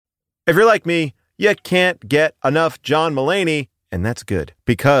If you're like me, you can't get enough John Mulaney. And that's good,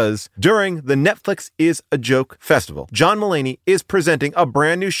 because during the Netflix is a Joke Festival, John Mulaney is presenting a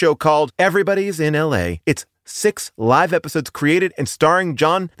brand new show called Everybody's in LA. It's 6 live episodes created and starring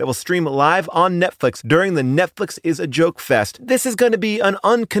John that will stream live on Netflix during the Netflix is a Joke Fest. This is going to be an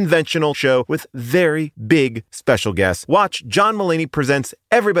unconventional show with very big special guests. Watch John Mulaney Presents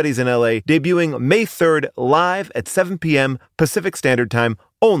Everybody's in LA, debuting May 3rd live at 7 p.m. Pacific Standard Time,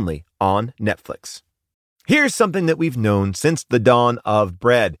 only on Netflix. Here's something that we've known since the dawn of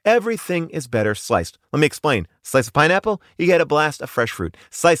bread. Everything is better sliced. Let me explain. Slice a pineapple, you get a blast of fresh fruit.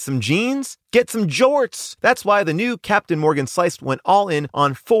 Slice some jeans, get some jorts. That's why the new Captain Morgan Sliced went all in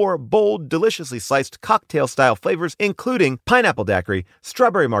on 4 bold, deliciously sliced cocktail-style flavors, including pineapple daiquiri,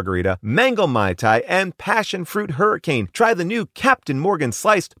 strawberry margarita, mango mai tai, and passion fruit hurricane. Try the new Captain Morgan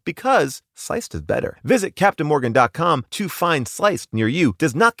Sliced, because sliced is better. Visit CaptainMorgan.com to find Sliced near you.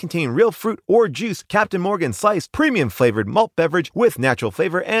 Does not contain real fruit or juice. Captain Morgan Sliced, premium flavored malt beverage with natural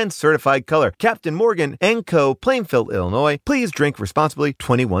flavor and certified color. Captain Morgan & Co., Plainfield, Illinois. Please drink responsibly.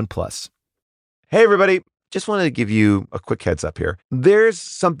 21 plus. Hey, everybody. Just wanted to give you a quick heads up here. There's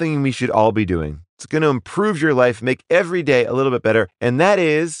something we should all be doing. It's going to improve your life, make every day a little bit better, and that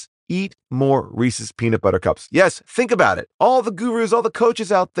is eat more Reese's peanut butter cups. Yes, think about it. All the gurus, all the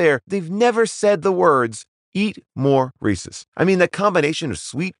coaches out there, they've never said the words, eat more Reese's. I mean, that combination of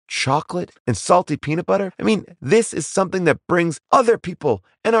sweet chocolate and salty peanut butter, I mean, this is something that brings other people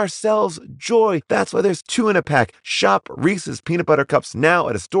and ourselves joy. That's why there's 2 in a pack. Shop Reese's peanut butter cups now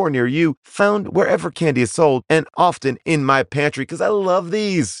at a store near you, found wherever candy is sold, and often in my pantry, because I love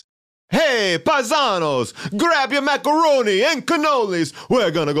these. Hey, paisanos, grab your macaroni and cannolis. We're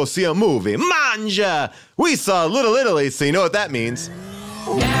gonna go see a movie. Manja! We saw Little Italy, so you know what that means.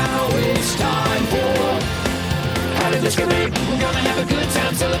 Now it's time for How Did This Get Made? We're gonna have a good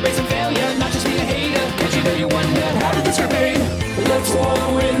time, celebrate some failure, not just be a hater. Cause you know you wonder, how did this get made? Let's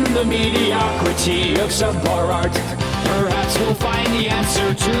wallow in the mediocrity of subpar art. Perhaps we'll find the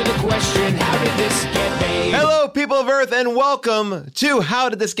answer to the question, how did this get made? Hello, people of Earth, and welcome to How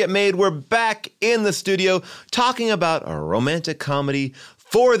Did This Get Made? We're back in the studio talking about a romantic comedy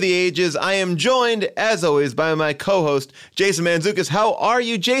for the ages. I am joined, as always, by my co-host, Jason Mantzoukas. How are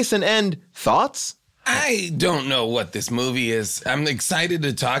you, Jason? And thoughts? I don't know what this movie is. I'm excited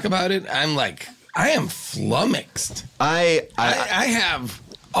to talk about it. I am flummoxed. I have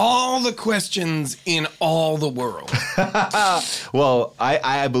all the questions in all the world. Well,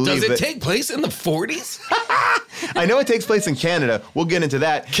 I believe Does it take place in the 40s? I know it takes place in Canada. We'll get into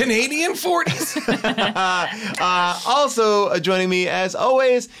that. Canadian 40s? Also joining me, as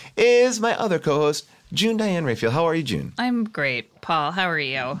always, is my other co-host, June Diane Rayfield. How are you, June? I'm great, Paul. How are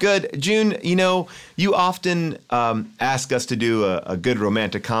you? Good. June, you know, you often ask us to do a good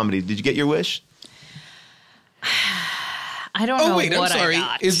romantic comedy. Did you get your wish? I don't know wait, what I'm sorry. I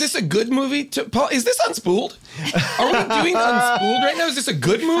got. Is this a good movie? Paul, is this Unspooled? Are we doing Unspooled right now? Is this a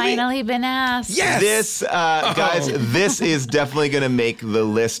good movie? Finally been asked. Yes. This, guys, this is definitely going to make the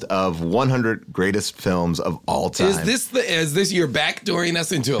list of 100 greatest films of all time. Is this you're backdooring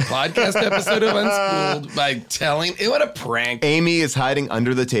us into a podcast episode of Unspooled by telling it? What a prank. Amy is hiding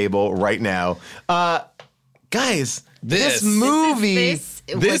under the table right now. Guys, this movie...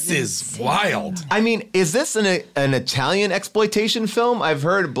 This is wild. I mean, is this an Italian exploitation film? I've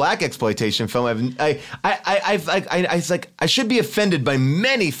heard black exploitation film. I should be offended by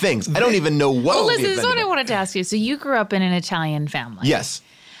many things. I don't even know what. Well, listen, this is what I wanted to ask you. So you grew up in an Italian family. Yes.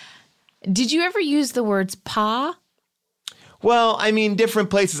 Did you ever use the words pa? Well, I mean,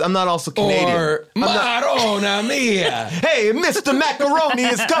 different places. I'm not also Canadian. Or Marona mia. Hey, Mr. Macaroni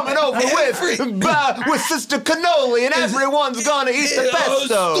is coming over with Sister Cannoli, and everyone's gonna eat the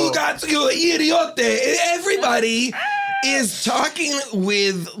pesto. You idiote. Everybody is talking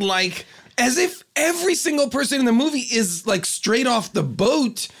with, like, as if every single person in the movie is, like, straight off the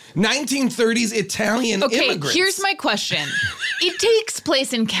boat, 1930s Italian immigrants. Okay, here's my question. It takes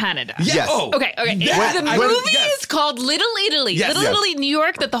place in Canada. Yes. Oh, Okay. The movie is called Little Italy. Yes. Little Italy, New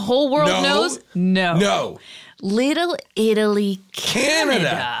York, that the whole world knows? No. No. Little Italy,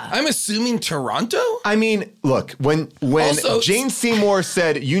 Canada. I'm assuming Toronto? I mean, look, when Also, Jane Seymour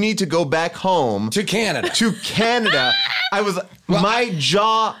said you need to go back home To Canada. I was my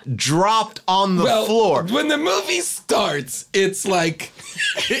jaw dropped on the floor. When the movie starts, it's like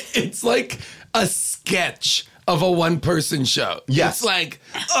a sketch of a one-person show. Yes. It's like,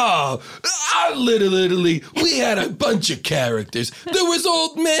 our Little Italy, we had a bunch of characters. There was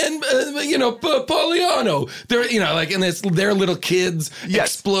old man, Poliano. There, and it's their little kids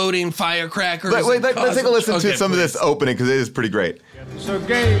exploding firecrackers. Let's take a listen to some of this opening, because it is pretty great. So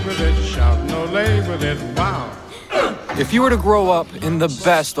gay with it, shout no lay with it, wow. If you were to grow up in the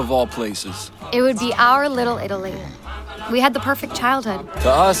best of all places, It would be our Little Italy. We had the perfect childhood. to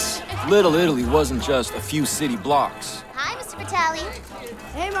us, Little Italy wasn't just a few city blocks. Hi, Mr. Vitale.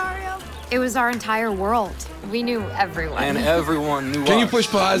 Hey, Mario. It was our entire world. We knew everyone. And everyone knew Can us. you push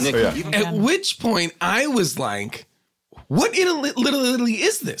pause? Nikki, Yeah. you can- At which point I was like, what Little Italy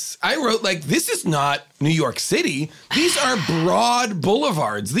is this? I wrote like, this is not New York City. These are broad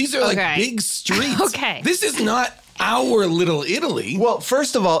boulevards. These are like Okay. big streets. Okay. This is not our Little Italy. Well,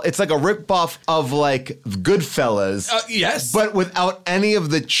 first of all, it's like a ripoff of like Goodfellas, Yes. but without any of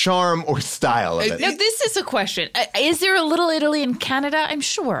the charm or style of it. Now, this is a question. Is there a Little Italy in Canada? I'm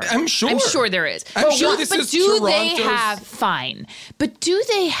sure. I'm sure. I'm sure there is. I'm sure this but is do they Toronto's- have, fine, but do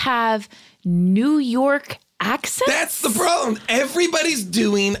they have New York accents? That's the problem. Everybody's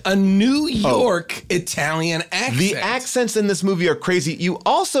doing a New York Italian accent. The accents in this movie are crazy. You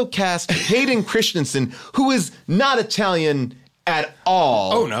also cast Hayden Christensen, who is not Italian at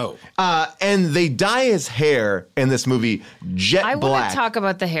all. Oh, no. And they dye his hair in this movie jet I black. want to talk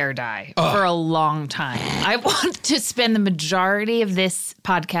about the hair dye for a long time. I want to spend the majority of this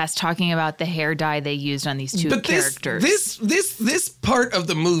podcast talking about the hair dye they used on these two But characters. this part of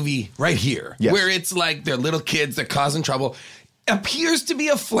the movie right here, Yes. where it's like they're little kids, they're causing trouble, appears to be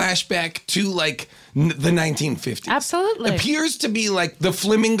a flashback to like the 1950s. Absolutely. Appears to be like the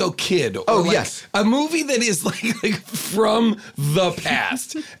Flamingo Kid. Or Oh, like yes. A movie that is like from the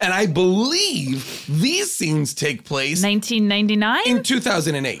past. And I believe these scenes take place 1999? in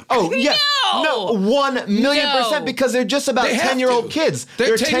 2008. Oh, yes. No. 1,000,000%, No. because they're just about They have 10-year-old to. kids.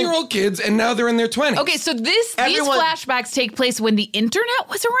 They're 10-year-old kids, and now they're in their 20s. Okay, so these Everyone- flashbacks take place when the internet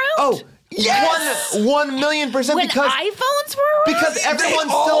was around? Oh, Yes! 1,000,000% when because iPhones were around? because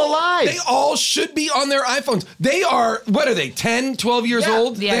everyone's still alive. They all should be on their iPhones. They are, what are they, 10, 12 years Yeah.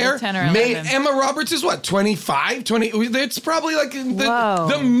 old? Yeah, there? 10 or 11. May- Emma Roberts is what, 25, 20? It's probably like in Whoa.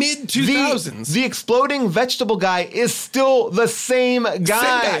 the mid-2000s. The exploding vegetable guy is still the same guy. Same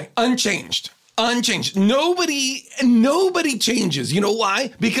guy. Unchanged. Nobody changes. You know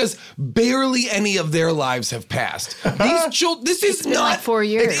why? Because barely any of their lives have passed. These children, this is been not like 4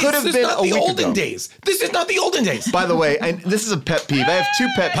 years. It could have This is been not a the week olden ago. days. This is not the olden days. By the way, this is a pet peeve. I have two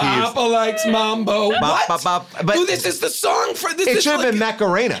pet peeves. Papa likes mambo. What? bop, bop. But Dude, this is the song for this. It is should have like- been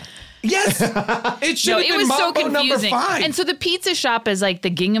Macarena. Yes, it should No, have it been was so Mambo number confusing. 5. And so the pizza shop is like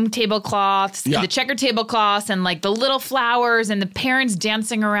the gingham tablecloths, Yeah. the checker tablecloths, and like the little flowers and the parents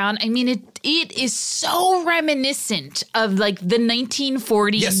dancing around. I mean, it is so reminiscent of like the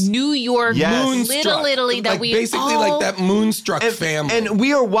 1940s Yes. New York Yes. Little Italy that like we basically all like that Moonstruck family. And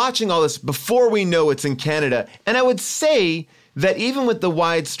we are watching all this before we know it's in Canada. And I would say that even with the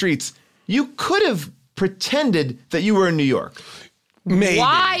wide streets, you could have pretended that you were in New York. Maybe.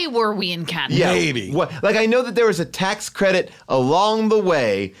 Why were we in Canada? Yeah. Maybe. What, like, I know that there was a tax credit along the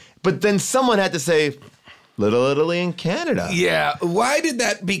way, but then someone had to say, Little Italy in Canada. Yeah, why did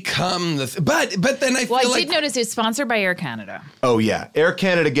that become the? But then I feel Well, I like did notice it's sponsored by Air Canada. Oh, yeah. Air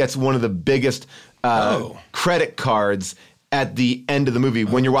Canada gets one of the biggest credit cards at the end of the movie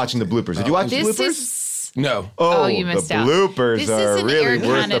when you're watching the bloopers. Did you watch the This bloopers? is. no. Oh, you missed the out. bloopers This are is an really Air worth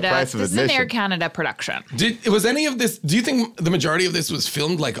Canada, the price of This is an admission. Air Canada production. Was any of this? Do you think the majority of this was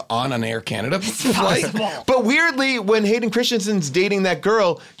filmed like on an Air Canada flight? But weirdly, when Hayden Christensen's dating that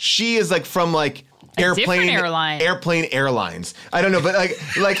girl, she is like from like different airline. Airplane Airlines. I don't know, but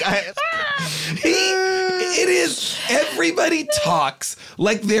It is. Everybody talks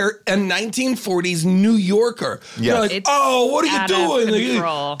like they're a 1940s New Yorker. Yeah. They're like, It's oh, what are you out of doing?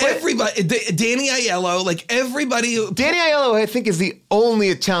 control. Everybody, Danny Aiello, like everybody. Danny Aiello, I think, is the only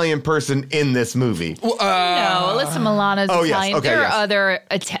Italian person in this movie. No, Alyssa Milano's oh, yes, Italian. okay, there yes. are other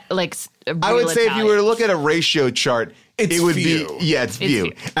like. I would say if you were to look at a ratio chart, It's it would few. be it's few.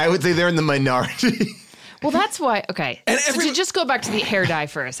 few. I would say they're in the minority. Well, that's why. Okay, And so every- to just go back to the hair dye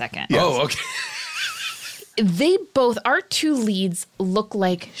for a second. Oh, okay. They both, our two leads, look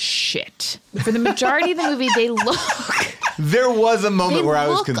like shit. For the majority of the movie, they look. There was a moment They where I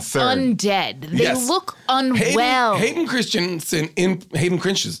was look concerned. undead. They Yes. look unwell. Hayden Christensen,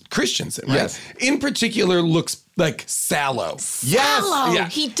 Christensen, right? Yes. In particular, looks like sallow. Yes. Hello. Yeah.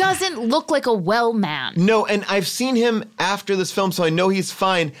 He doesn't look like a well man. No, and I've seen him after this film, so I know he's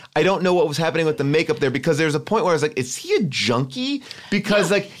fine. I don't know what was happening with the makeup there because there's a point where I was like, is he a junkie? Because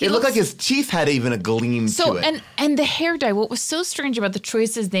Yeah, like he it looked looks- like his teeth had even a gleam So to it. and the hair dye, what was so strange about the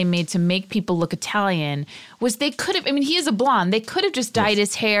choices they made to make people look Italian was they could have, I mean, he is a blonde. They could have just dyed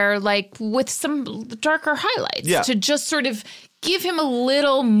his hair like with some darker highlights Yeah. to just sort of give him a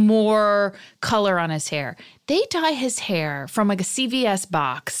little more color on his hair. They dye his hair from like a CVS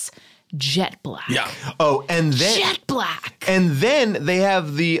box jet black. Yeah. Oh, and then Jet black. And then they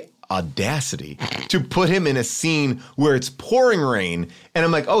have the audacity to put him in a scene where it's pouring rain, and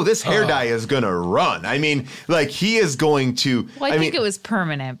I'm like, oh, this hair dye is gonna run. I mean, like he is going to. Well, I think it was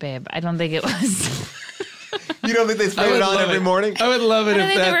permanent, babe. I don't think it was. You don't think they spray it on every morning? I would love it I if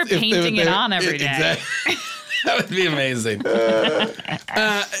think they that were painting it on every day. Exactly. That would be amazing.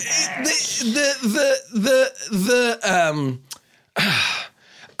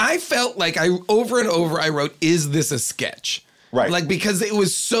 I felt like over and over I wrote, "Is this a sketch?" Right. Like because it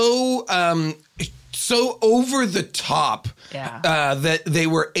was so over the top. Yeah. That they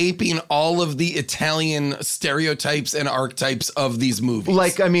were aping all of the Italian stereotypes and archetypes of these movies.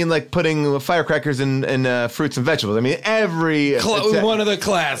 Like putting firecrackers in fruits and vegetables. I mean, every one of the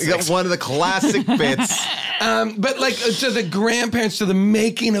classics. One of the classic bits. But like to the grandparents, to the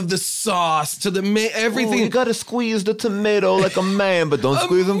making of the sauce, to the everything. Oh, you gotta squeeze the tomato like a man, but don't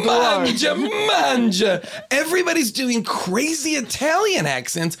squeeze them too hard. Manja. Everybody's doing crazy Italian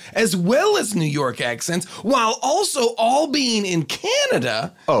accents as well as New York accents, while also all being in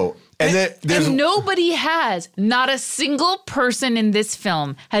Canada. Oh, and then there's And nobody has, not a single person in this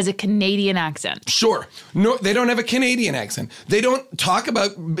film has a Canadian accent. Sure. No, they don't have a Canadian accent. They don't talk about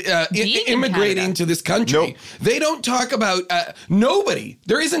immigrating Canada. to this country. Nope. They don't talk about nobody.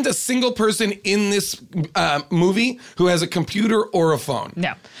 There isn't a single person in this movie who has a computer or a phone.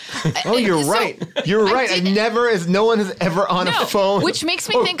 No. Oh, you're right. You're right. No one is ever on a phone. Which makes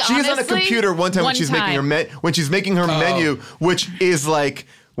me think, she's on a honestly, computer one time when she's making her menu, which is like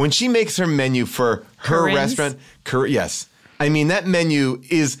when she makes her menu for her Corinne's? restaurant. Yes, I mean that menu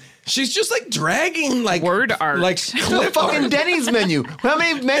is. She's just like dragging like Word art. like The clip fucking art. Denny's menu. How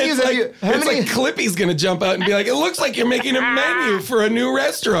many menus It's have you? How it's many? like Clippy's gonna jump out and be like, "It looks like you're making a menu for a new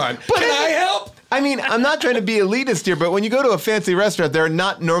restaurant. Can I help?" I mean, I'm not trying to be elitist here, but when you go to a fancy restaurant, there are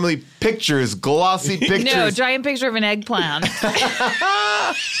not normally pictures, glossy pictures. No, giant picture of an eggplant.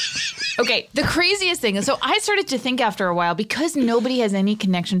 Okay, the craziest thing is, so I started to think after a while, because nobody has any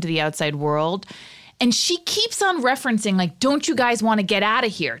connection to the outside world, and she keeps on referencing, like, don't you guys want to get out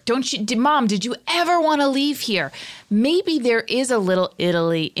of here? Mom, did you ever want to leave here? Maybe there is a Little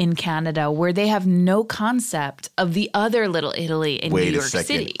Italy in Canada where they have no concept of the other Little Italy in New York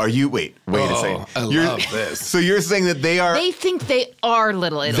City. Are you, wait a second. I love this. So you're saying that they are, They think they are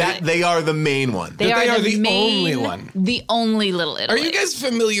Little Italy. that they are the main one. They are the main- only one. The only Little Are Italy. you guys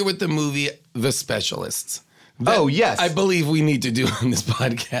familiar with the movie The Specialists? Oh, yes. I believe we need to do on this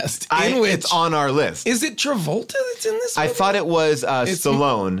podcast. In which it's on our list. is it Travolta that's in this? I movie? thought it was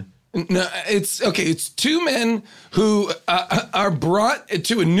Stallone. No, it's okay. It's two men who are brought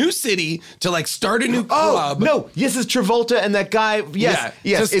to a new city to like start a new club. Oh, no. Yes, it's Travolta and that guy. Yes.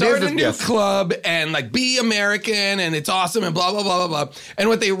 Yes. to start it is a new club and like be American and it's awesome and blah blah blah blah blah. And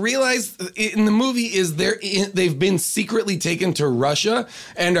what they realize in the movie is they've been secretly taken to Russia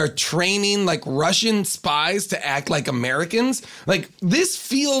and are training like Russian spies to act like Americans. Like this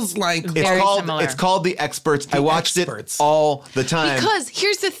feels like Very similar. It's called The Experts. I watched Experts. it all the time. Because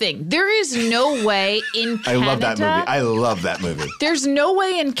here's the thing. There is no way in Canada. I love that movie. I love that movie. There's no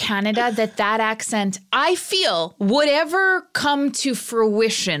way in Canada that accent, I feel, would ever come to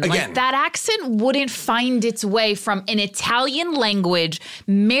fruition. Again. Like that accent wouldn't find its way from an Italian language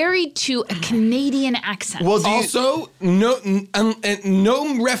married to a Canadian accent. Well, Also,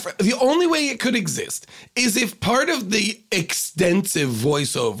 no reference. The only way it could exist is if part of the extensive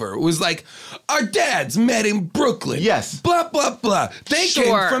voiceover was like, our dads met in Brooklyn. Yes. Blah, blah, blah. They Sure.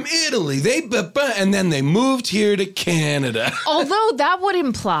 came from Italy. They blah, blah, and then they moved here to Canada. Although that would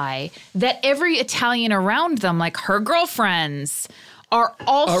imply that every Italian around them, like her girlfriends, are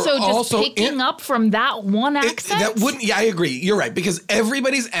also picking up from that one accent. I agree. You're right. Because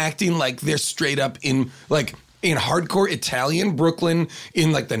everybody's acting like they're straight up in hardcore Italian Brooklyn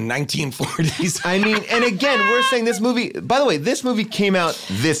in like the 1940s. I mean, and again, we're saying this movie, by the way, this movie came out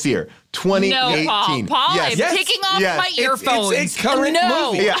this year, 2018. No, Paul, Yes. I'm Yes. taking off Yes. my earphones. It's a current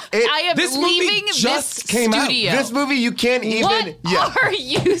no, movie. Yeah, I am this movie leaving just this came out. studio. This movie, you can't even. What are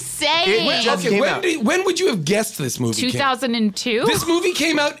you saying? It just came out. When would you have guessed this movie came out? 2002? This movie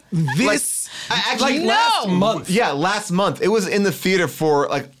came out last month. Yeah, last month. It was in the theater for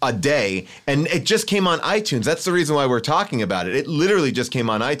like a day, and it just came on iTunes. That's the reason why we're talking about it. It literally just came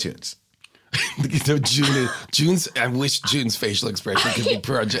on iTunes. June's. I wish June's facial expression could be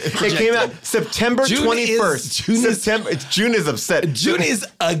projected. It came out September June 21st. June is upset. June is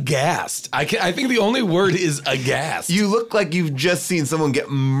aghast. I think the only word is aghast. You look like you've just seen someone get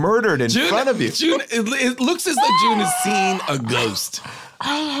murdered in front of you. June, it looks as though June has seen a ghost.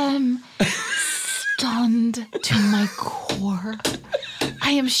 I am stunned to my core.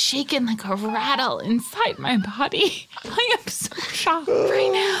 I am shaken like a rattle inside my body. I am so shocked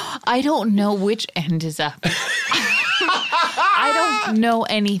right now. I don't know which end is up. I don't know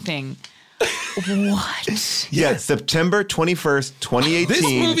anything. What? Yeah, September 21st, 2018. This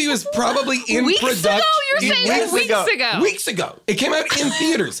movie was probably in Weeks production. ago? You're saying weeks ago. Weeks ago. It came out in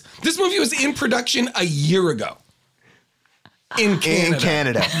theaters. This movie was in production a year ago. In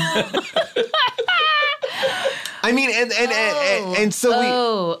Canada. I mean, and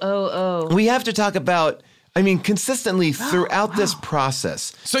so we have to talk about, I mean, consistently throughout this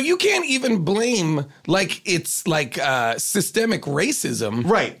process. So you can't even blame it's systemic racism,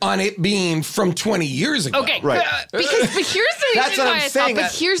 right, on it being from 20 years ago. Okay, right. But here's the reason why I thought. But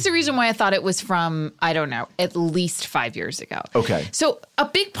that. here's the reason why I thought it was from, I don't know, at least 5 years ago. Okay. So a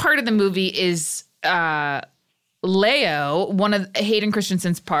big part of the movie is Leo, one of Hayden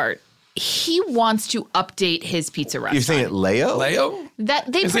Christensen's part. He wants to update his pizza restaurant. You're saying it Leo? Leo? That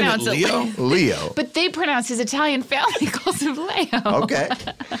they Isn't pronounce it Leo? Leo. But they pronounce his Italian family calls him Leo. Okay.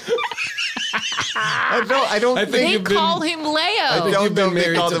 I don't I think They you've call been, him Leo. I think you've been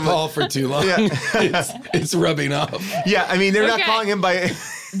married to Paul for too long. Yeah. it's rubbing off. Yeah, I mean, they're not Okay. calling him by...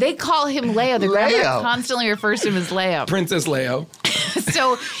 They call him Leo. The grandma Leo. constantly refers to him as Leo. Princess Leo.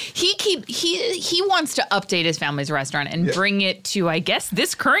 So he wants to update his family's restaurant and bring it to, I guess,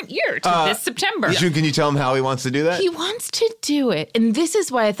 this current year, to this September. June, can you tell him how he wants to do that? He wants to do it. And this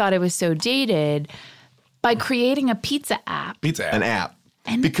is why I thought it was so dated, by creating a pizza app. An app.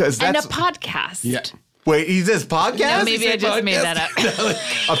 And, Because and a that's... podcast. Yeah. Wait, he says podcast? No, maybe I just made that up.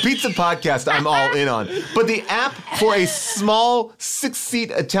 A pizza podcast I'm all in on. But the app for a small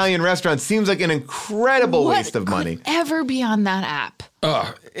 6-seat Italian restaurant seems like an incredible waste of money. What could ever be on that app?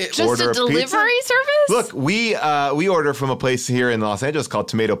 Just Order a a delivery pizza? service? Look, we order from a place here in Los Angeles called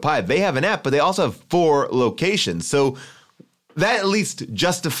Tomato Pie. They have an app, but they also have 4 locations. So that at least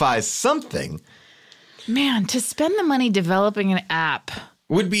justifies something. Man, to spend the money developing an app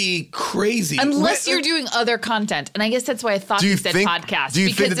would be crazy. unless you're doing other content. And I guess that's why I thought Do you you said think- podcast. do you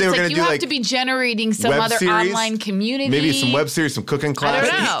because think that they were it's gonna like do, you have like, to be generating some web other series? online community. Maybe some web series, some cooking class.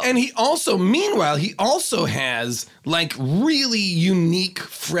 don't know. And he also, meanwhile, he also has like really unique,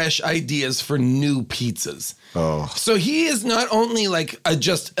 fresh ideas for new pizzas. Oh. So he is not only like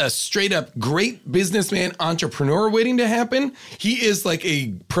just a straight up great businessman, entrepreneur waiting to happen. He is like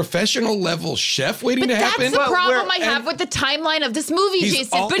a professional level chef waiting But to that's happen. the problem Where- I have and- with the timeline of this movie, He's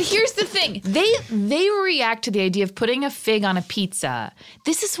Jason. all- But here's the thing. They react to the idea of putting a fig on a pizza.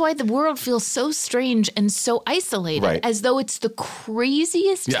 This is why the world feels so strange and so isolated, Right. as though it's the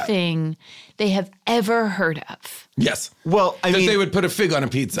craziest Yeah. thing they have ever heard of. Yes. Well, I that mean, they would put a fig on a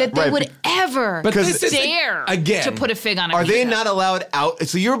pizza. That they Right, would ever But this is, dare again, to put a fig on a are pizza. they not allowed out?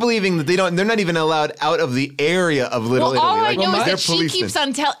 So you're believing that they're not even allowed out of the area of Little Well, all Italy. I know is they're that she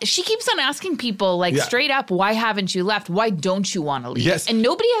policemen. keeps on asking people, like, Yeah. straight up, why haven't you left? Why don't you want to leave? Yes. And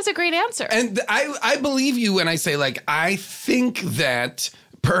nobody has a great answer. And I believe you when I say, like, I think that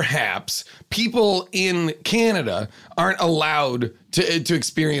perhaps people in Canada aren't allowed to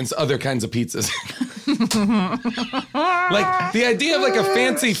experience other kinds of pizzas. Like, the idea of like a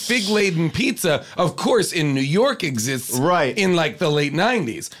fancy fig-laden pizza, of course, in New York exists Right. in like the late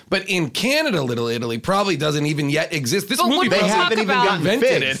 90s. But in Canada, Little Italy probably doesn't even yet exist. This But movie when we They probably talk haven't even about- gotten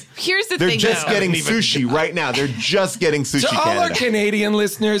invented figs. it. Here's the They're thing, just though. getting Haven't even- sushi right now. They're just getting sushi To all our Canada. Canadian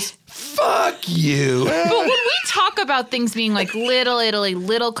listeners, fuck you. But when we talk about things being like Little Italy,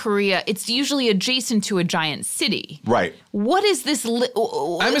 Little Korea, it's usually adjacent to a giant city. Right. What is this I'm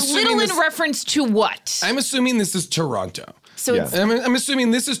assuming little this- in reference to what? I'm assuming this is Toronto. So Yeah. it's I'm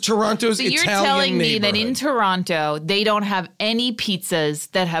assuming this is Toronto's So you're Italian telling me that in neighborhood. Toronto they don't have any pizzas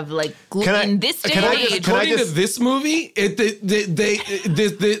that have like in this day can and I just- age. can I According to just- this movie,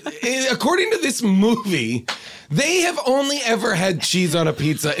 according to this movie, they have only ever had cheese on a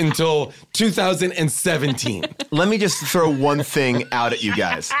pizza until 2017. Let me just throw one thing out at you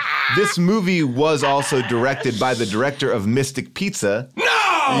guys. This movie was also directed by the director of Mystic Pizza. No!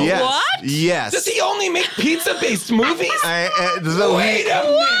 Yes. What? Yes. Does he only make pizza-based movies? Wait a minute.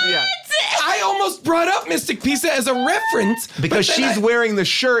 Yeah. I almost brought up Mystic Pizza as a reference. Because but then she's wearing the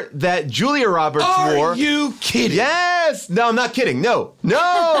shirt that Julia Roberts wore. Are you kidding? Yes. No, I'm not kidding. No.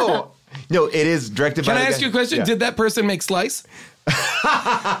 No, it is directed by Can I the ask guy- you a question? Yeah. Did that person make Slice?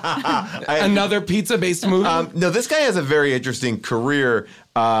 Another pizza-based movie? No, this guy has a very interesting career.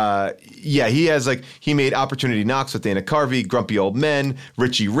 He made Opportunity Knocks with Dana Carvey, Grumpy Old Men,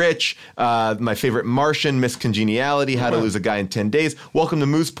 Richie Rich, my favorite Martian, Miss Congeniality, How to Lose a Guy in 10 Days, Welcome to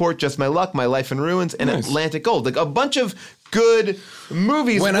Mooseport, Just My Luck, My Life in Ruins, and Nice. Atlantic Gold. Like a bunch of good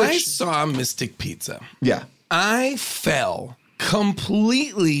movies. When I saw Mystic Pizza, yeah. I fell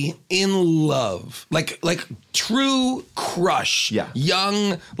completely in love. Like true crush. Yeah.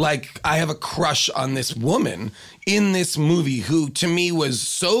 Young, like I have a crush on this woman in this movie who to me was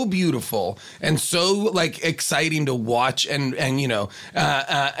so beautiful and so like exciting to watch and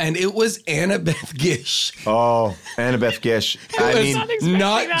it was Annabeth Gish. Oh, Annabeth Gish.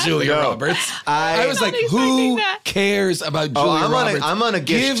 Not Julia No. Roberts. I I was like, expecting who that. cares about Julia Roberts? I'm on a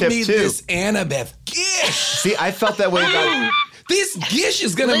Gish Give tip me too. this Annabeth Gish. See, I felt that way about... This Gish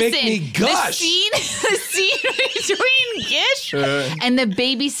is gonna make me gush. The scene between Gish and the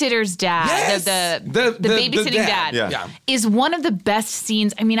babysitter's dad, Yes! the The babysitting dad. dad, Yeah. is one of the best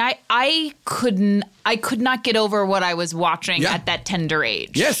scenes. I mean, I could not get over what I was watching Yeah. at that tender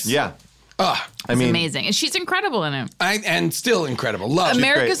age. Yes. Yeah. I It's mean, amazing. And she's incredible in it. And still incredible. Love.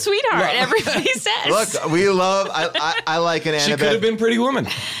 America's great. sweetheart, Love. everybody says. look, we love... I like an She could have Annabeth... been Pretty Woman.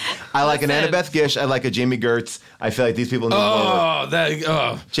 I like an Listen. Annabeth Gish. I like a Jamie Gertz. I feel like these people need more...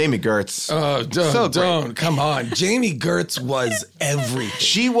 Jamie Gertz. Don't. Come on. Jamie Gertz was everything.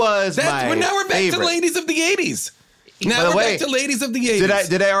 She was my Now we're back favorite. to Ladies of the 80s. By Now the we're way, back to Ladies of the 80s.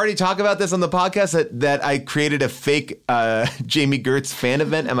 Did I already talk about this on the podcast that I created a fake Jamie Gertz fan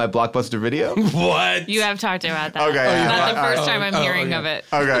event at my Blockbuster video? Okay, What? You have talked about that. Okay, yeah. Not the All right. first time I'm hearing of it.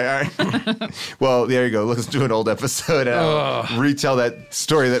 all right. Well, there you go. Let's do an old episode and I'll retell that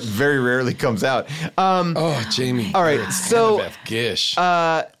story that very rarely comes out. Jamie. All right, Gertz, so, Annabeth Gish.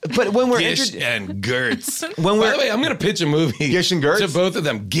 but when we're Gish and Gertz. When By we're- the way, I'm going to pitch a movie. Gish and Gertz? To both of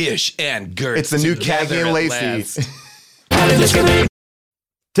them. Gish and Gertz. It's the new together Cagney and at Lacey. last.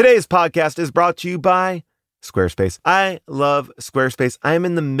 Today's podcast is brought to you by Squarespace. I love Squarespace. I'm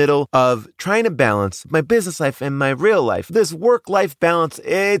in the middle of trying to balance my business life and my real life. This work-life balance,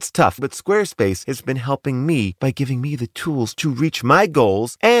 it's tough, but Squarespace has been helping me by giving me the tools to reach my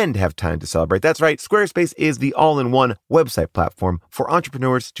goals and have time to celebrate. That's right. Squarespace is the all-in-one website platform for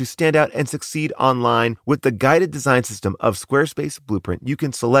entrepreneurs to stand out and succeed online. With the guided design system of Squarespace Blueprint, you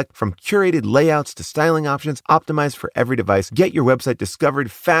can select from curated layouts to styling options optimized for every device. Get your website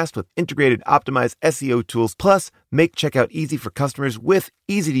discovered fast with integrated optimized SEO tools. Plus, make checkout easy for customers with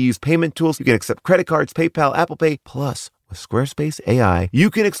easy-to-use payment tools. You can accept credit cards, PayPal, Apple Pay. Plus, with Squarespace AI, you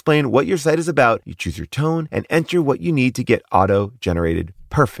can explain what your site is about. You choose your tone and enter what you need to get auto-generated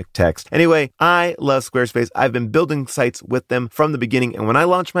perfect text. Anyway, I love Squarespace. I've been building sites with them from the beginning. And when I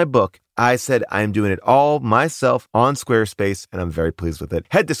launched my book, I said I'm doing it all myself on Squarespace, and I'm very pleased with it.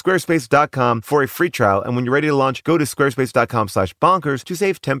 Head to squarespace.com for a free trial. And when you're ready to launch, go to squarespace.com/bonkers to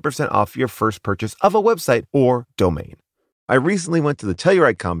save 10% off your first purchase of a website or domain. I recently went to the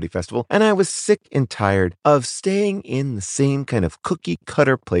Telluride Comedy Festival, and I was sick and tired of staying in the same kind of cookie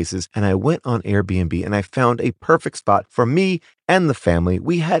cutter places. And I went on Airbnb and I found a perfect spot for me and the family.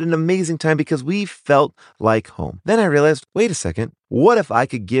 We had an amazing time because we felt like home. Then I realized, wait a second, what if I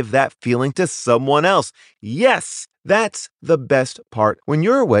could give that feeling to someone else? Yes! That's the best part. When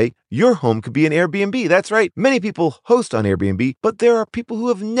you're away, your home could be an Airbnb. That's right. Many people host on Airbnb, but there are people who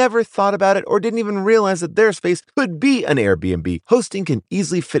have never thought about it or didn't even realize that their space could be an Airbnb. Hosting can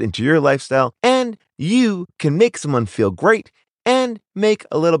easily fit into your lifestyle, and you can make someone feel great and make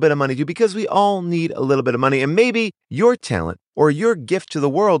a little bit of money too, because we all need a little bit of money. And maybe your talent or your gift to the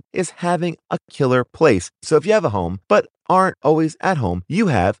world is having a killer place. So if you have a home, but aren't always at home, you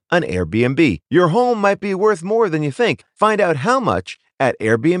have an Airbnb. Your home might be worth more than you think. Find out how much at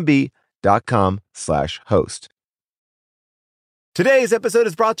airbnb.com/host. Today's episode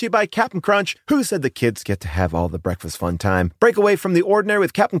is brought to you by Captain Crunch. Who said the kids get to have all the breakfast fun time? Break away from the ordinary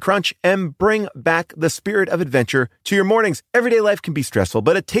with Captain Crunch and bring back the spirit of adventure to your mornings. Everyday life can be stressful,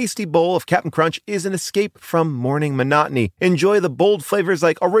 but a tasty bowl of Captain Crunch is an escape from morning monotony. Enjoy the bold flavors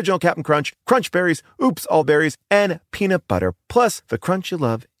like original Captain Crunch, Crunch Berries, Oops All Berries, and peanut butter. Plus, the crunch you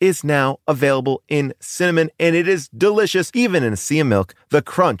love is now available in cinnamon, and it is delicious. Even in a sea of milk, the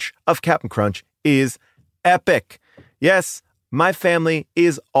crunch of Captain Crunch is epic. Yes, my family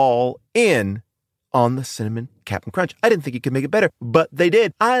is all in on the cinnamon Captain Crunch. I didn't think you could make it better, but they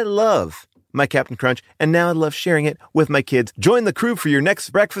did. I love my Captain Crunch, and now I love sharing it with my kids. Join the crew for your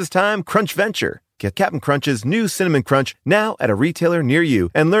next breakfast time crunch venture. Get Captain Crunch's new Cinnamon Crunch now at a retailer near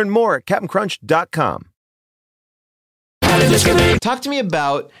you, and learn more at CaptainCrunch.com. Talk to me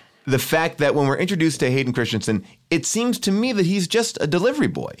about the fact that when we're introduced to Hayden Christensen, it seems to me that he's just a delivery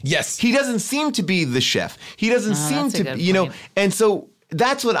boy. Yes. He doesn't seem to be the chef. He doesn't seem that's a to, good you know, point. and so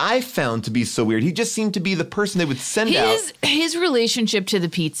that's what I found to be so weird. He just seemed to be the person they would send out. His relationship to the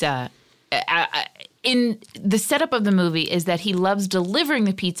pizza in the setup of the movie is that he loves delivering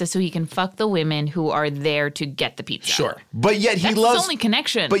the pizza so he can fuck the women who are there to get the pizza. Sure. But yet he That's loves his only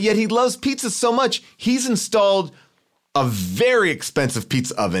connection. But yet he loves pizza so much, he's installed a very expensive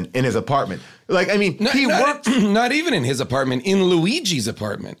pizza oven in his apartment. Like, I mean, he worked. Not even in his apartment, in Luigi's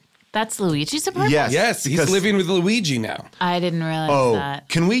apartment. That's Luigi's apartment? Yes. Yes, he's because- living with Luigi now. I didn't realize Oh, that.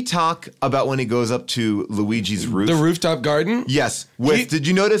 can we talk about when he goes up to Luigi's roof? The rooftop garden? Yes. He- Did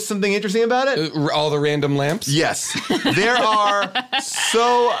you notice something interesting about it? All the random lamps? Yes. There are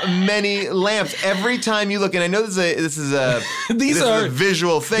so many lamps every time you look. And I know this is a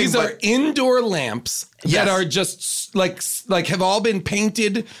visual thing. These are indoor lamps Yes. that are just like have all been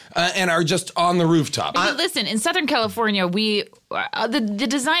painted and are just on the rooftop. But listen, in Southern California, the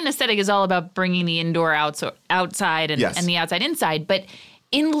design aesthetic is all about bringing the indoor outside and, Yes. and the outside inside. But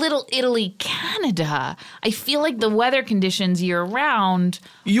in Little Italy, Canada, I feel like the weather conditions year round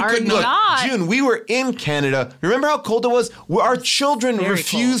You are could- look, not. June, we were in Canada. Remember how cold it was? Where our children Very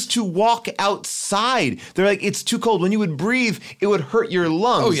refused to walk outside. They're like, it's too cold. When you would breathe, it would hurt your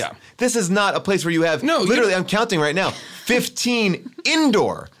lungs. Oh, yeah. This is not a place where you have, No, you literally, don't- I'm counting right now, 15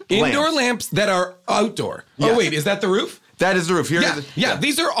 indoor lamps that are outdoor. Yes. Oh, wait, is that the roof? That is the roof. Here, Yeah,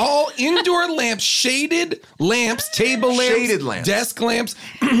 these are all indoor lamps, shaded lamps, table lamps, Shaded lamps. desk lamps.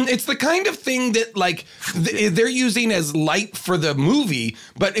 It's the kind of thing that like they're using as light for the movie.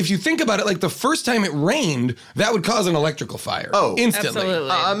 But if you think about it, like the first time it rained, that would cause an electrical fire. Oh, instantly.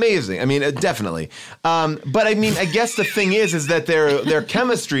 Absolutely. Amazing. I mean, definitely. But I mean, I guess the thing is that their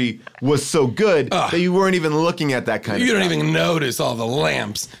chemistry was so good that you weren't even looking at that kind of You don't stuff. even notice all the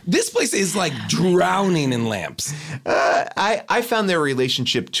lamps. This place is like drowning in lamps. I found their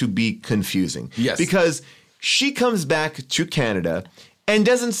relationship to be confusing. Yes. Because she comes back to Canada and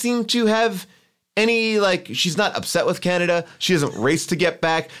doesn't seem to have any, like, she's not upset with Canada. She doesn't race to get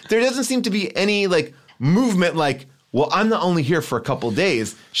back. There doesn't seem to be any, like, movement like, well, I'm not only here for a couple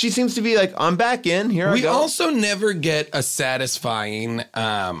days. She seems to be like, I'm back in. Here I We go. also never get a satisfying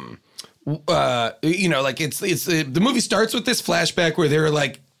like it's the movie starts with this flashback where they're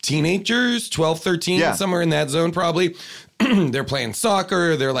like teenagers, 12, 13, Yeah. somewhere in that zone probably. They're playing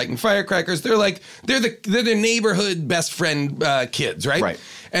soccer, they're lighting firecrackers. They're the neighborhood best friend kids, right? Right.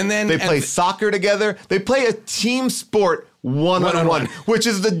 And then They play soccer together. They play a team sport one-on-one, which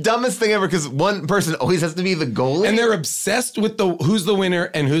is the dumbest thing ever because one person always has to be the goalie. and they're obsessed with who's the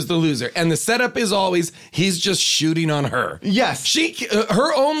winner and who's the loser. And the setup is always he's just shooting on her. Yes.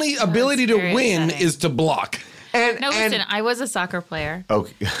 Her only ability to very win upsetting. is to block. And, No, and- listen, I was a soccer player.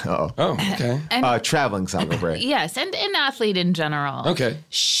 Okay. Oh. Oh, okay. Traveling soccer player. Yes, and an athlete in general. Okay.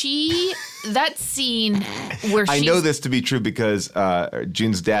 That scene where I she's, know this to be true because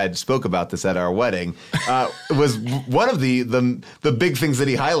June's dad spoke about this at our wedding. Was one of the big things that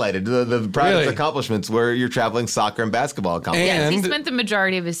he highlighted. The proudest Really? accomplishments were your traveling soccer and basketball accomplishments. Yes, he And- spent the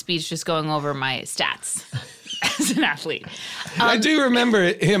majority of his speech just going over my stats as an athlete. I do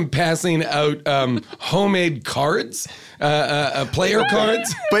remember him passing out homemade cards, player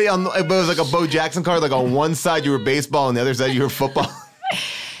cards. But it was like a Bo Jackson card. Like on one side you were baseball, and the other side you were football.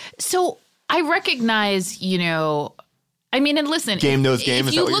 So I recognize, I mean, and listen, Game knows game, If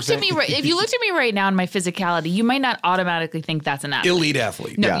is you that what looked you're at me, saying? if you looked at me right now in my physicality, you might not automatically think that's an athlete. Elite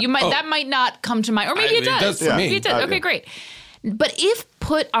athlete. No, Yeah. you might. Oh. That might not come to mind, or maybe I- it does. it does for me. Maybe it does. Okay, yeah. great. But if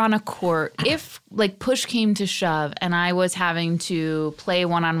put on a court, if like push came to shove, and I was having to play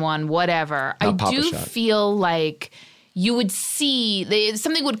one-on-one, whatever, I Not pop a do shot. feel like you would see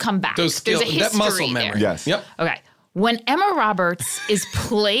something would come back. Those skills, There's a that muscle history there. memory. Yes. Yep. Okay. When Emma Roberts is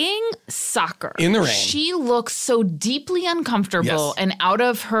playing soccer In the rain. she looks so deeply uncomfortable Yes. and out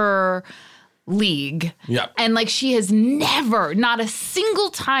of her league. Yep. And like she has never, not a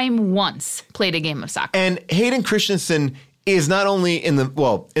single time once, played a game of soccer. And Hayden Christensen is not only in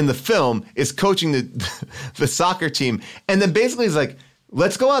the film is coaching the soccer team, and then basically is like,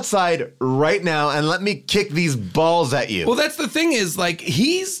 let's go outside right now and let me kick these balls at you. Well, that's the thing is like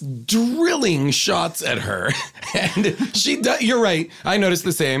he's drilling shots at her, and she does. You're right. I noticed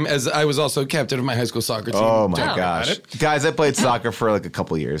the same as I was also captain of my high school soccer team. Oh my Don't worry about gosh. it. Guys, I played soccer for like a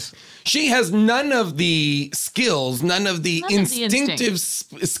couple years. She has none of the skills, none of the instinctive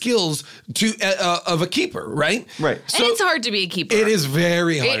skills of a keeper, right? Right. And it's hard to be a keeper. It is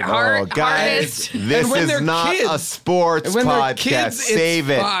very hard. Oh, guys, this is not a sports podcast. Kids, Save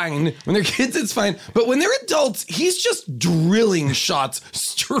it. Fine. When they're kids, it's fine. But when they're adults, he's just drilling shots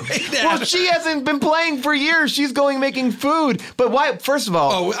straight at Well, her. she hasn't been playing for years. She's going making food. But why? First of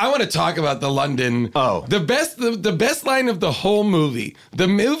all, Oh, I want to talk about the London. Oh. the best line of the whole movie. The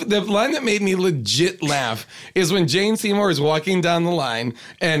line that made me legit laugh is when Jane Seymour is walking down the line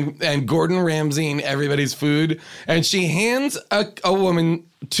and Gordon Ramsaying everybody's food, and she hands a woman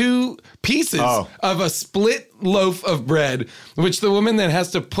 2 pieces of a split loaf of bread, which the woman then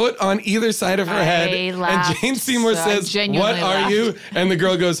has to put on either side of her head. And Jane Seymour says, "What are you?" And the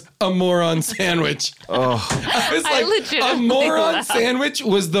girl goes, "A moron sandwich." Oh, I was like, a moron sandwich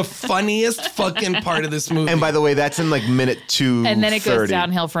was the funniest fucking part of this movie. and by the way, that's in like minute 2. and then it goes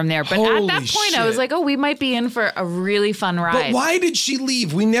downhill from there. But at Holy that point, I shit. was like, oh, we might be in for a really fun ride. But why did she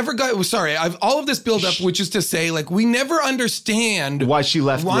leave? We never got. Sorry, all of this build up, which is to say, like, we never understand Why she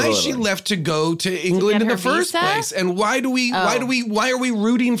left Why Little she Italy. left to go to England in her the first visa? place, and why are we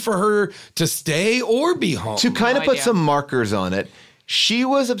rooting for her to stay or be home? To kind of No put idea. some markers on it, she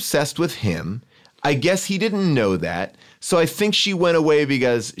was obsessed with him. I guess he didn't know that. So I think she went away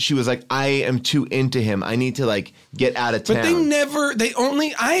because she was like, I am too into him. I need to like get out of town.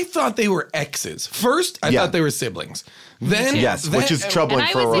 But I thought they were exes. First, I thought they were siblings. Then, Yes, which is troubling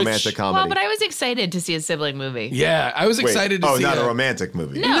for a romantic comedy. Well, but I was excited to see a sibling movie. Yeah, I was Wait, excited to see not a romantic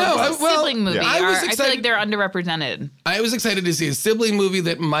movie. No, No, a sibling movie. yeah. I I was feel excited- like they're underrepresented. I was excited to see a sibling movie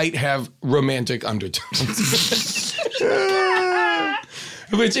that might have romantic undertones.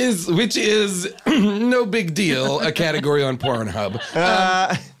 Which is no big deal, a category on Pornhub.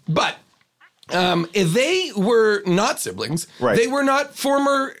 But they were not siblings. Right. They were not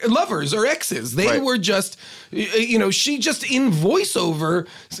former lovers or exes. They Right. were just, she just in voiceover,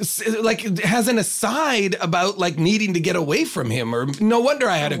 like has an aside about like needing to get away from him, or no wonder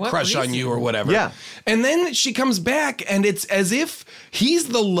I had a what crush on reason? you or whatever. Yeah. And then she comes back and it's as if he's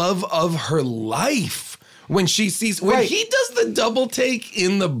the love of her life. When she sees, when Right. he does the double take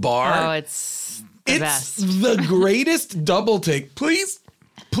in the bar, Oh, it's the it's best. the greatest double take. Please,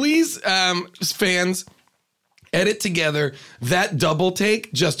 fans, edit together that double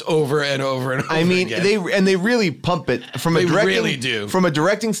take just over and over and over. I mean, again. they really pump it from a They directing, really do. From a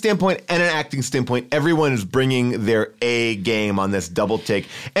directing standpoint and an acting standpoint. Everyone is bringing their A game on this double take.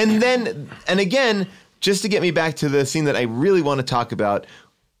 And again, just to get me back to the scene that I really want to talk about,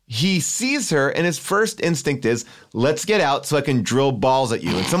 he sees her and his first instinct is, let's get out so I can drill balls at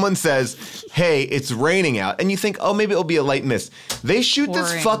you. And someone says, hey, it's raining out. And you think, oh, maybe it'll be a light mist. They shoot this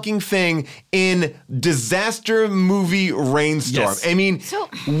Pouring. fucking thing in disaster movie rainstorm. Yes. I mean, So-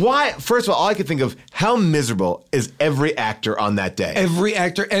 why? First of all I could think of, how miserable is every actor on that day? Every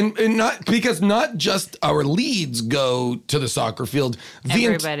actor, and not because not just our leads go to the soccer field.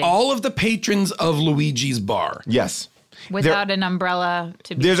 Everybody. All of the patrons of Luigi's bar. Yes. Without an umbrella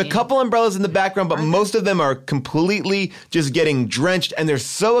to be There's a seen. couple umbrellas in the background, but most of them are completely just getting drenched, and they're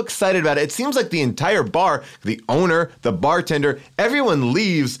so excited about it. It seems like the entire bar, the owner, the bartender, everyone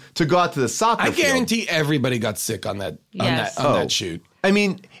leaves to go out to the soccer I field. guarantee everybody got sick on that Yes. on that shoot. I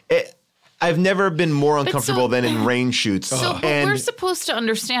mean, I've never been more uncomfortable so- than in rain shoots. So, but and we're supposed to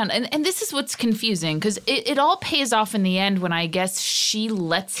understand, and this is what's confusing, because it all pays off in the end when I guess she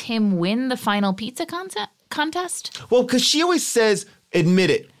lets him win the final pizza contest. well, because she always says, admit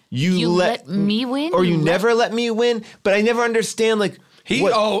it, you let me win? or you You let- never let me win. But I never understand, like,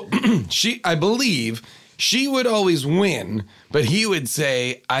 I believe she would always win, but he would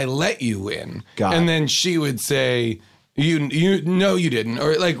say, "I let you win," God. and then she would say, "You no, you didn't,"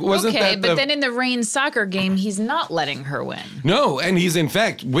 or like, wasn't Okay, that but then in the rain soccer game, he's not letting her win. no? And he's in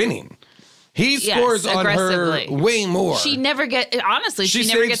fact winning. He Yes, scores on her aggressively. way more. She never honestly, She she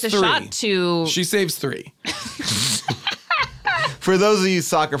never saves gets a 3. shot to. She saves 3. for those of you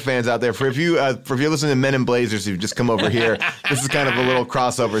soccer fans out there, if you're listening to Men in Blazers who've just come over here, this is kind of a little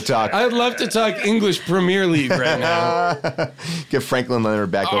crossover talk. I'd love to talk English Premier League right now. Get Franklin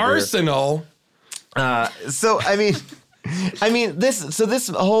Leonard back over here. Arsenal. So this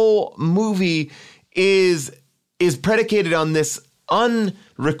whole movie is predicated on this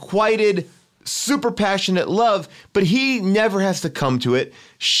unrequited, super passionate love, but he never has to come to it.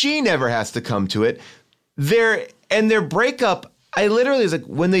 She never has to come to it. Their breakup, I literally was like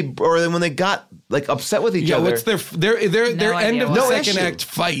when they got like upset with each Yeah, other. what's their No end idea of why. the No second issue. act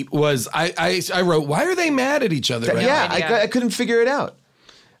fight was I wrote, why are they mad at each other right yeah, now? idea. I couldn't figure it out.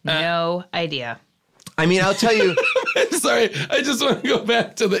 No idea. I mean, I'll tell you, Sorry, I just want to go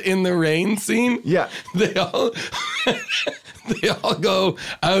back to the in the rain scene. Yeah. They all go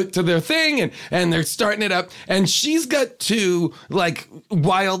out to their thing and they're starting it up. And she's got two like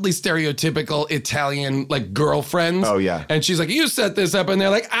wildly stereotypical Italian like girlfriends. Oh, yeah. And she's like, you set this up. And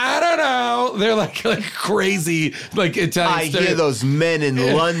they're like, I don't know. They're like crazy like Italian I hear those men in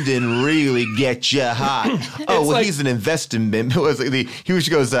London really get you hot. Oh, well, like- he's an investment. He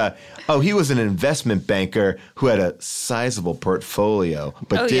was an investment banker who had a sizable portfolio,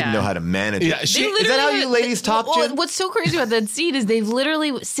 but didn't know how to manage it. Yeah, Is that how you ladies talk, Jen? What's so crazy about that scene is they've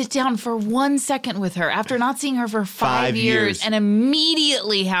literally sit down for 1 second with her after not seeing her for 5 years and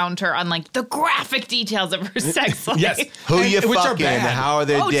immediately hound her on like the graphic details of her sex life. Yes. Who you which are fucking? bad. How are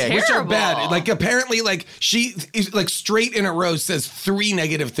their dicks? Which are Terrible. bad. Like apparently, like she is like straight in a row says 3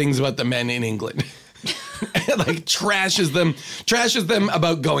 negative things about the men in England. Like trashes them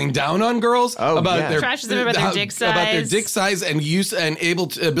about going down on girls, about their trashes them about their dick size, and use and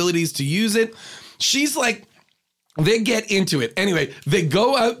abilities to use it. She's like, they get into it. Anyway, they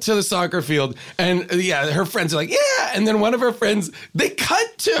go out to the soccer field and her friends are like, yeah. And then one of her friends, they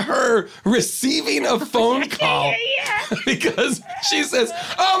cut to her receiving a phone call because she says,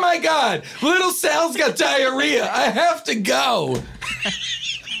 oh my God, little Sal's got diarrhea. I have to go.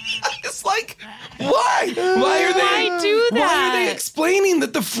 It's like, why? Why do that? Why are they explaining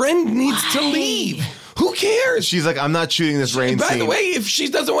that the friend needs to leave? Who cares? She's like, I'm not shooting this rain By scene. the way, if she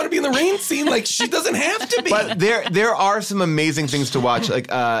doesn't want to be in the rain scene, like she doesn't have to be. But there are some amazing things to watch.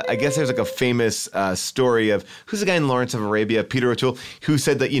 Like I guess there's like a famous story of who's the guy in Lawrence of Arabia, Peter O'Toole, who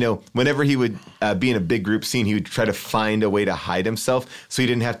said that whenever he would be in a big group scene, he would try to find a way to hide himself so he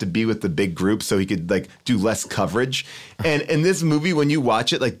didn't have to be with the big group, so he could like do less coverage. And in this movie, when you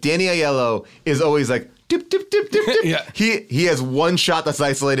watch it, like Danny Aiello is always like. Dip, dip, dip, dip, dip. Yeah. He has one shot that's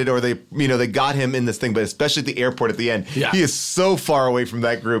isolated, or they got him in this thing, but especially at the airport at the end, Yeah. he is so far away from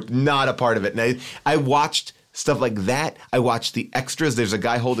that group, not a part of it. And I watched stuff like that. I watched the extras. There's a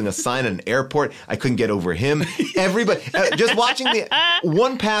guy holding a sign at an airport. I couldn't get over him. Everybody, just watching the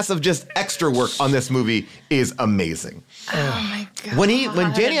one pass of just extra work on this movie is amazing. Oh my God. When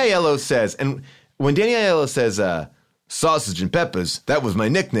Danny Aiello says, sausage and peppers, that was my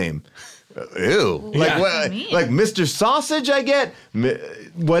nickname. Ew. Like Yeah. what? Like Mr. Sausage, I get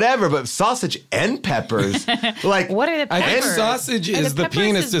whatever, but sausage and peppers. Like What are the I think peppers? sausage Are is the peppers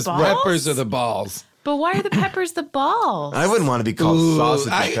penis, his just balls? peppers are the balls. But why are the peppers the balls? I wouldn't want to be called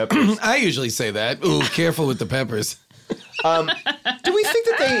sausage and peppers. I usually say that. Ooh, careful with the peppers. Do we think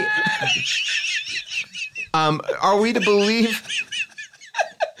that they? Are we to believe?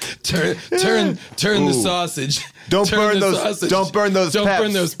 Turn the sausage. Don't Turn burn the those. sausage. Don't burn those. Don't peps.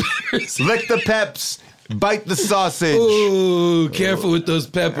 burn those peppers. Lick the peps. Bite the sausage. Ooh, careful with those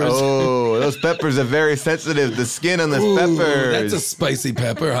peppers. Oh, those peppers are very sensitive. The skin on those Ooh, peppers. that's a spicy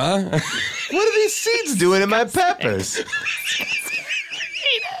pepper, huh? What are these seeds doing in my peppers?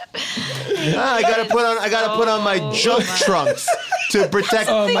 I gotta put on my junk trunks to protect.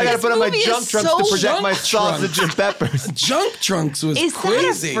 I gotta put on my movie is junk trunks so to protect my junk sausage and peppers. Junk trunks was Is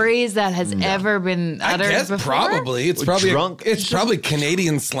crazy. that a phrase that has ever been I uttered guess before? probably. It's probably Drunk? It's probably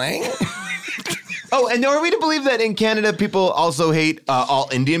Canadian slang. Oh, and are we to believe that in Canada people also hate all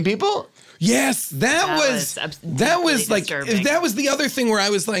Indian people? Yes, that was like disturbing. that was the other thing where I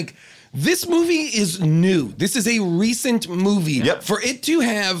was like, this movie is new. This is a recent movie. Yep. For it to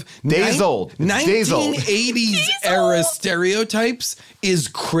have Days old. It's days old. 1980s era stereotypes is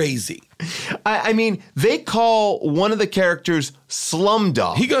crazy. I mean, they call one of the characters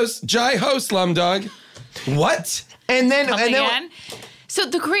Slumdog. He goes, Jai Ho, Slumdog. What? and then Come again? So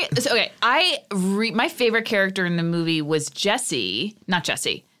the Korean. So, okay, my favorite character in the movie was Jessie, not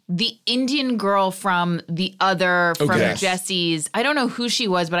Jessie, the Indian girl from Okay. Jesse's. I don't know who she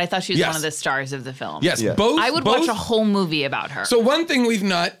was, but I thought she was Yes. one of the stars of the film. Yes, Yeah. both. I would both, watch a whole movie about her. So one thing we've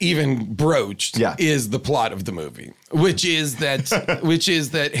not even broached Yeah. is the plot of the movie, which is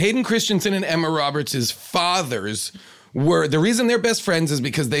that Hayden Christensen and Emma Roberts' fathers were the reason they're best friends is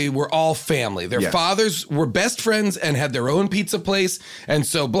because they were all family. Their Yes. fathers were best friends and had their own pizza place, and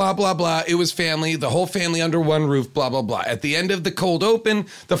so blah blah blah. It was family, the whole family under one roof. Blah blah blah. At the end of the cold open,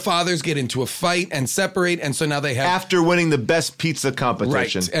 the fathers get into a fight and separate, and so now they have after winning the best pizza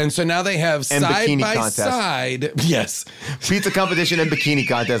competition. right, and so now they have And side bikini by contest. side. Yes. Pizza competition and bikini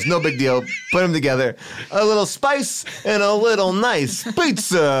contest. No big deal. Put them together. A little spice and a little nice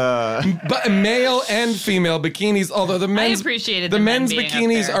pizza. But male and female bikinis, although the men's appreciated the the men men's being up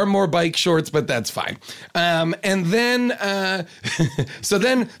bikinis there. are more bike shorts, but that's fine. And then so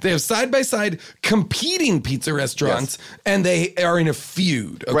then they have side by side competing pizza restaurants, and they are in a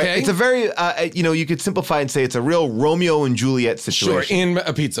feud. Okay, Right. It's a very, you could simplify and say it's a real Romeo and Juliet sure, situation. in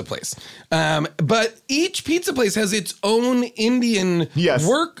a pizza place. But each pizza place has its own Indian Yes.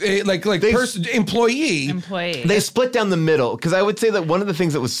 work, employee. They split down the middle, because I would say that one of the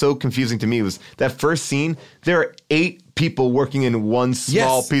things that was so confusing to me was that first scene, there are 8 people working in one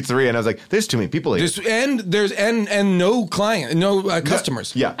small Yes. pizzeria, and I was like, there's too many people here. And no client, no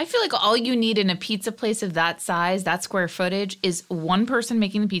customers. Yeah. I feel like all you need in a pizza place of that size, that square footage, is one person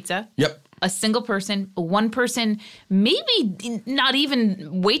making the pizza. Yep. A single person, one person, maybe not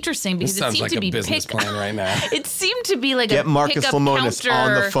even waitressing, because This it sounds seemed like to a be business plan right now. It seemed to be like Get a Marcus pickup Lemonis on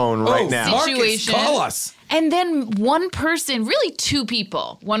counter the phone right now. Marcus, situation. call us. And then one person, really 2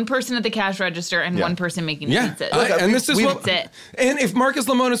 people, one person at the cash register and Yeah. one person making the Yeah, pizza. and this is what. That's it. And if Marcus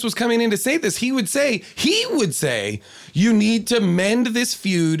Lemonis was coming in to say this, he would say, you need to mend this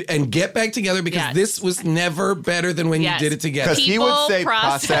feud and get back together, because Yes. this was never better than when Yes. you did it together. Because he would People, say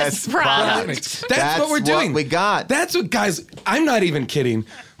process, product. That's what we're doing. we got. That's what, guys, I'm not even kidding.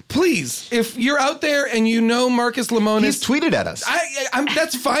 Please, if you're out there and you know Marcus Lemonis, He's tweeted at us.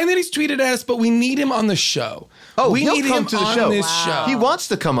 that's fine that he's tweeted at us, but we need him on the show. We he'll need come him to the on show. this show. He wants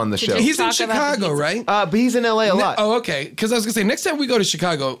to come on the show. He's in Talk about the Chicago, pizza. right? But he's in LA a lot. Oh, okay. Because I was gonna say, next time we go to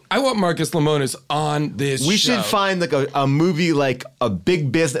Chicago, I want Marcus Lemonis on this. We show. should find like a movie, like a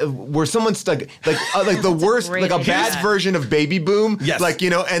big business where someone's stuck like the worst, great like a idea. bad version of Baby Boom. Yes.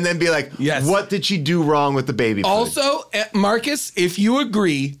 And then be like, Yes. what did she do wrong with the baby food? Also, Marcus, if you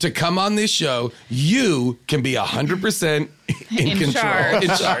agree to come on this show, you can be 100% in control. charge. In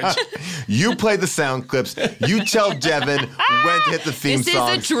charge. You play the sound clips. You tell Devin when to hit the theme This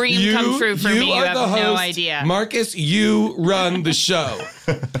song. is a dream come true for me. You are have the no host. idea. Marcus, you run the show.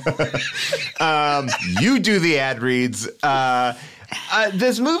 You do the ad reads.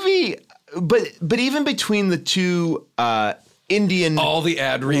 This movie, but even between the two Indian, All the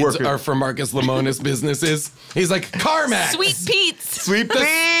ad reads Worker. are for Marcus Lemonis businesses. He's like, Carmax. Sweet Pete's. Sweet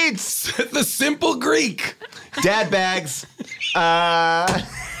Beats, The simple Greek. dad bags.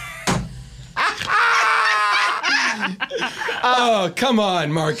 Oh, come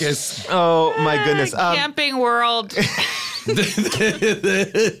on, Marcus. Oh my goodness. Camping World.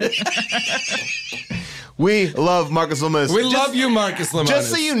 We love Marcus Lemonis. We love you, Marcus Lemonis.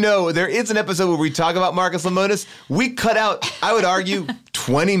 Just so you know, there is an episode where we talk about Marcus Lemonis. We cut out, I would argue,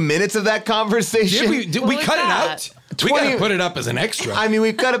 20 minutes of that conversation. Did we was cut that? it out? We gotta put it up as an extra. I mean,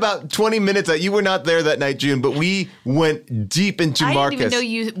 we cut about 20 minutes out. You were not there that night, June, but we went deep into I Marcus. didn't even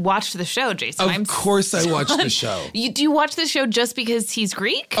know you watched the show, Jason. Of course I watched the show. Do you watch the show just because he's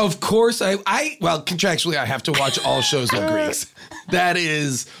Greek? Of course well, contractually I have to watch all shows with Greeks. That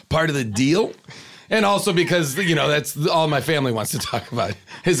is part of the deal. And also because, that's all my family wants to talk about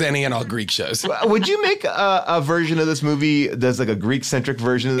is any and all Greek shows. Would you make a version of this movie that's like a Greek-centric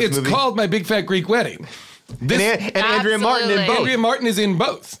version of this It's movie? called My Big Fat Greek Wedding. and Andrea Martin in Absolutely. both. Andrea Martin is in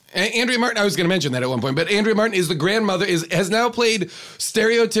both. Andrea Martin, I was going to mention that at one point, but Andrea Martin is the grandmother, has now played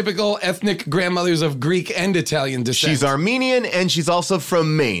stereotypical ethnic grandmothers of Greek and Italian descent. She's Armenian, and she's also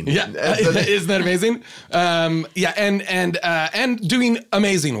from Maine. Yeah, isn't that amazing? And doing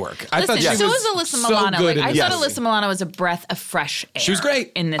amazing work. I Listen, thought she so was was Alyssa so Milano. good in I this thought movie. Alyssa Milano was a breath of fresh air. She was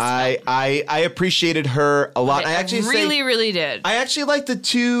great. in this. film. I appreciated her a lot. I actually really, really did. I actually like the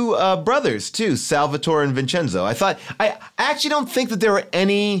two brothers too, Salvatore and Vincenzo. I actually don't think that there were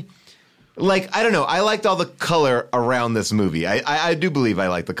any. Like, I don't know. I liked all the color around this movie. I do believe I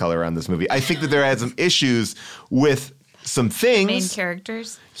like the color around this movie. I think that there had some issues with some things. Main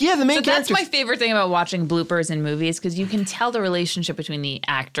characters. Yeah, the main So characters. that's my favorite thing about watching bloopers in movies, because you can tell the relationship between the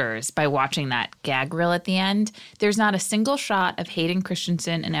actors by watching that gag reel at the end. There's not a single shot of Hayden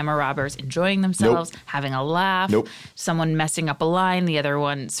Christensen and Emma Roberts enjoying themselves, having a laugh, Nope. someone messing up a line, the other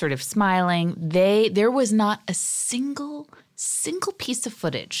one sort of smiling. There was not a single piece of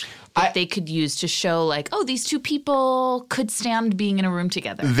footage that they could use to show like, oh, these two people could stand being in a room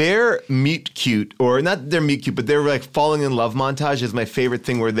together. Their meet cute, or not their meet cute, but their like falling in love montage is my favorite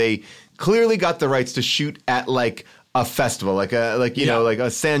thing, where they clearly got the rights to shoot at like a festival, like a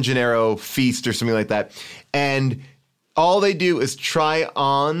San Gennaro feast or something like that, and all they do is try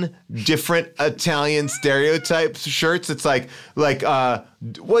on different Italian stereotype shirts. It's like,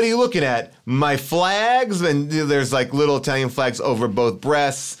 what are you looking at? My flags? And there's like little Italian flags over both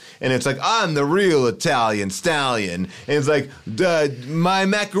breasts. And it's like, I'm the real Italian stallion. And it's like, my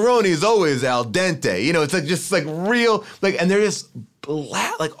macaroni is always al dente. It's like just like real, like, and they're just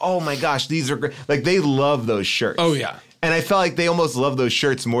like, oh my gosh, these are great. Like, they love those shirts. Oh, yeah. And I felt like they almost love those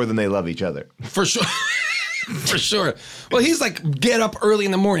shirts more than they love each other. For sure. For sure. Well, he's like, get up early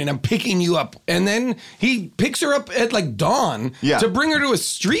in the morning. I'm picking you up. And then he picks her up at like dawn to bring her to a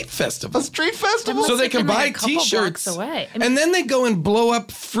street festival. A street festival? So they Must've can been, buy like, a couple T-shirts. blocks away. And then they go and blow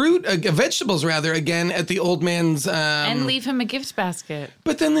up vegetables rather, again at the old man's. And leave him a gift basket.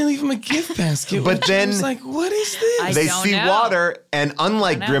 But then they leave him a gift basket. But then- it's like, what is this? They don't see know. water, and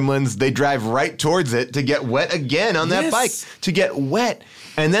unlike Don't know. Gremlins, they drive right towards it to get wet again on that Yes. bike. To get wet.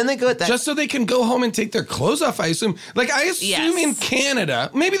 And then they go at that. Just so they can go home and take their clothes off, I assume. Like, I assume Yes. in Canada,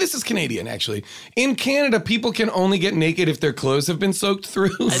 maybe this is Canadian, actually. In Canada, people can only get naked if their clothes have been soaked through.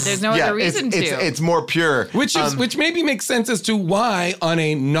 There's no other reason to. It's more pure. Which maybe makes sense as to why on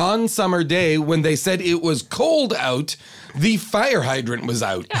a non-summer day when they said it was cold out, the fire hydrant was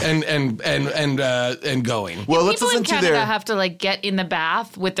out and going. Well, let's People in listen to Canada their. have to like get in the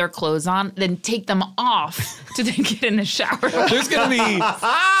bath with their clothes on, then take them off to then get in the shower. There's going to be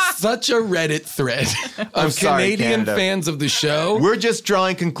such a Reddit thread of sorry, Canadian Canada. fans of the show. We're just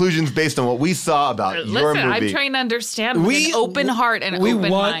drawing conclusions based on what we saw about your Listen, movie. I'm trying to understand with an open heart and we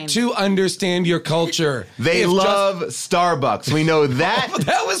open want mind. to understand your culture. They If love Starbucks. We know that.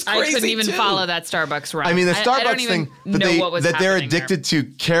 that was I crazy couldn't even too. follow that Starbucks run. I mean, the I Starbucks don't even thing know what was that they're happening there. addicted to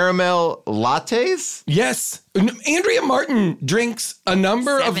caramel lattes. Yes. Andrea Martin drinks a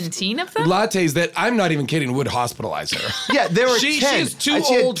number 17 of them? lattes that I'm not even kidding would hospitalize her. Yeah, there were 10. She is too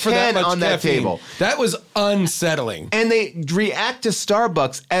She had old for that 10 much on that caffeine. table. That was unsettling. And they react to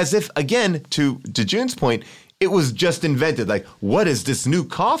Starbucks as if, again, to June's point, it was just invented. Like, what is this new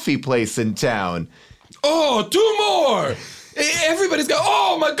coffee place in town? Oh, 2 more. Everybody's got,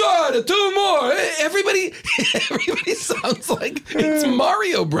 oh my God, 2 more. Everybody sounds like it's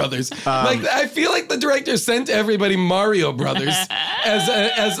Mario Brothers. Like, I feel like the director sent everybody Mario Brothers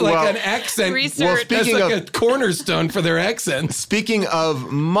as Well, an accent. Research. Well, speaking as like of- a cornerstone for their accents. Speaking of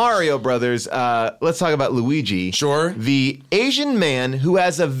Mario Brothers, let's talk about Luigi. Sure. The Asian man who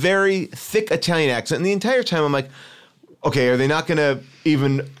has a very thick Italian accent. And the entire time I'm like, okay, are they not going to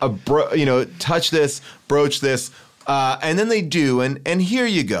even, touch this, broach this? And then they do, and here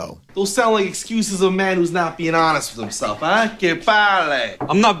you go. Those sound like excuses of a man who's not being honest with himself, huh? Que parle.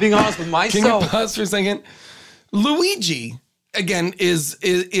 I'm not being honest with Can you myself. pause for a second? Luigi, again, is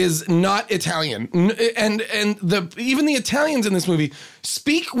not Italian, and even the Italians in this movie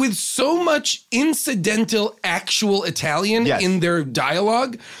speak with so much incidental actual Italian Yes. in their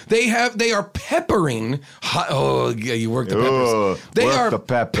dialogue. They are peppering. You work the Oh, peppers. They work are the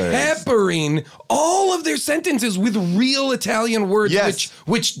peppers. peppering all of their sentences with real Italian words, Yes.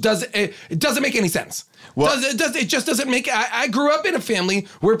 which doesn't make any sense. Well- It just doesn't make. I grew up in a family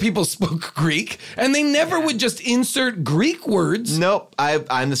where people spoke Greek, and they never would just insert Greek words. Nope,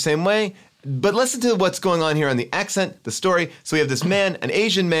 I'm the same way. But listen to what's going on here on the accent, the story. So we have this man, an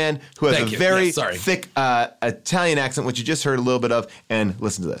Asian man, who has Thank a you. very Yes, sorry. thick Italian accent, which you just heard a little bit of. And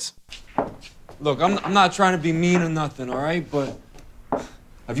listen to this. Look, I'm not trying to be mean or nothing, all right? But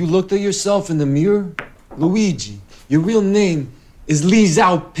have you looked at yourself in the mirror? Luigi, your real name is Li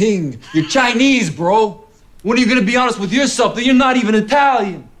Xiaoping. You're Chinese, bro. When are you gonna be honest with yourself that you're not even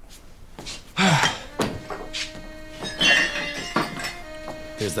Italian?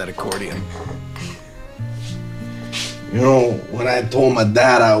 There's that accordion. You know, when I told my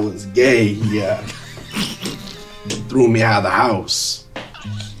dad I was gay, he threw me out of the house.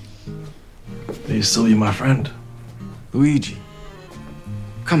 But you still be my friend. Luigi,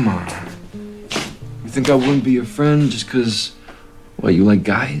 come on. You think I wouldn't be your friend just because, what, you like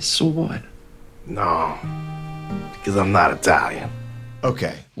guys? So what? No, because I'm not Italian.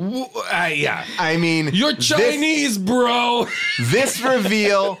 Okay. Yeah. I mean, You're Chinese, bro. This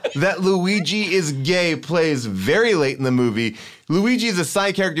reveal that Luigi is gay plays very late in the movie. Luigi is a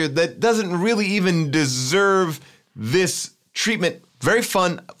side character that doesn't really even deserve this treatment. Very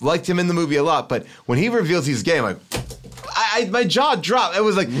fun. Liked him in the movie a lot, but when he reveals he's gay, I'm like, my jaw dropped. I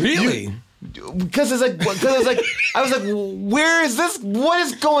was like, Really? Because I was like, where is this? What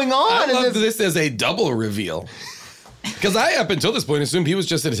is going on? I in love this as a double reveal. Because I, up until this point, assumed he was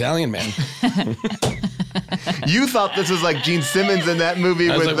just an Italian man. You thought this was like Gene Simmons in that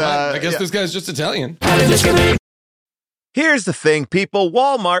movie I was with. like, what? I guess yeah. this guy's just Italian. Here's the thing, people.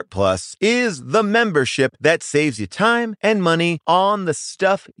 Walmart Plus is the membership that saves you time and money on the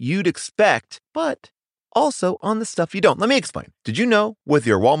stuff you'd expect, but also on the stuff you don't. Let me explain. Did you know with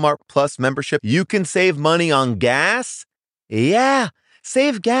your Walmart Plus membership, you can save money on gas? Yeah.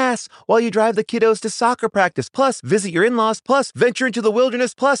 save gas while you drive the kiddos to soccer practice, plus visit your in-laws, plus venture into the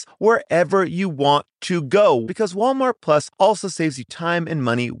wilderness, plus wherever you want to go. Because Walmart Plus also saves you time and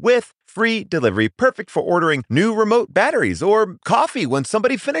money with free delivery, perfect for ordering new remote batteries or coffee when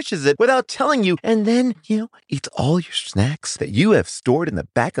somebody finishes it without telling you. And then, eats all your snacks that you have stored in the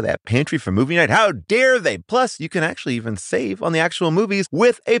back of that pantry for movie night. How dare they? Plus, you can actually even save on the actual movies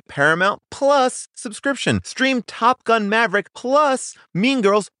with a Paramount Plus subscription. Stream Top Gun Maverick plus Mean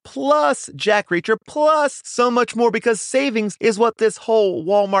Girls plus Jack Reacher plus so much more, because savings is what this whole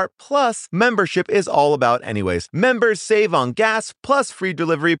Walmart Plus membership is all about anyways. Members save on gas plus free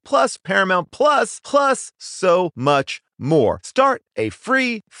delivery plus Paramount plus so much more. Start a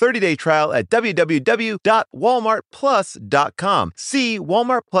free 30-day trial at www.walmartplus.com. See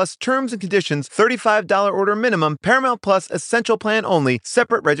Walmart Plus terms and conditions. $35 order minimum. Paramount Plus essential plan only.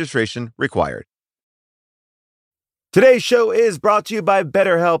 Separate registration required. Today's show is brought to you by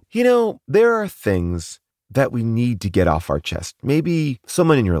BetterHelp. There are things that we need to get off our chest. Maybe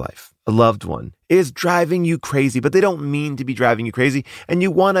someone in your life, a loved one, is driving you crazy, but they don't mean to be driving you crazy. And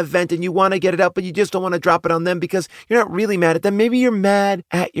you want to vent and you want to get it out, but you just don't want to drop it on them because you're not really mad at them. Maybe you're mad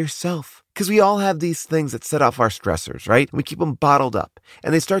at yourself. Because we all have these things that set off our stressors, right? And we keep them bottled up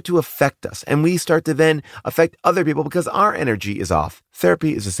and they start to affect us. And we start to then affect other people because our energy is off.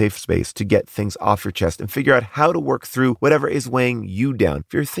 Therapy is a safe space to get things off your chest and figure out how to work through whatever is weighing you down.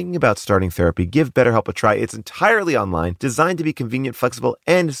 If you're thinking about starting therapy, give BetterHelp a try. It's entirely online, designed to be convenient, flexible,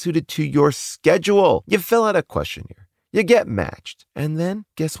 and suited to your schedule. You fill out a questionnaire, you get matched, and then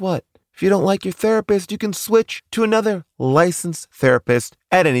guess what? If you don't like your therapist, you can switch to another licensed therapist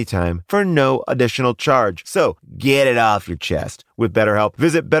at any time for no additional charge. So get it off your chest with BetterHelp.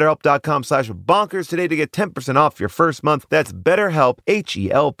 Visit BetterHelp.com/bonkers today to get 10% off your first month. That's BetterHelp,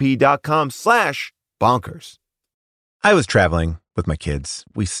 HELP.com/bonkers. I was traveling with my kids.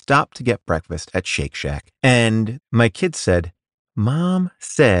 We stopped to get breakfast at Shake Shack. And my kids said, Mom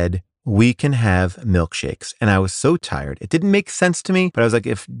said we can have milkshakes. And I was so tired. It didn't make sense to me, but I was like,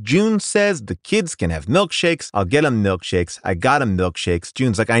 if June says the kids can have milkshakes, I'll get them milkshakes. I got them milkshakes.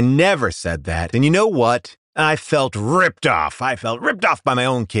 June's like, I never said that. And you know what? I felt ripped off. I felt ripped off by my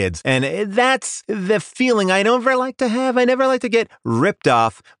own kids. And that's the feeling I never like to have. I never like to get ripped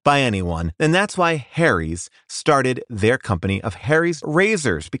off by anyone. And that's why Harry's started their company of Harry's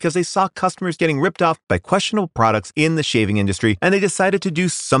Razors, because they saw customers getting ripped off by questionable products in the shaving industry, and they decided to do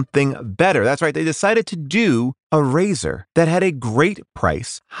something better. That's right. They decided to do a razor that had a great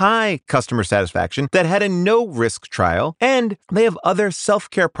price, high customer satisfaction, that had a no-risk trial, and they have other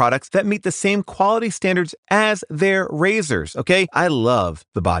self-care products that meet the same quality standards as their razors, okay? I love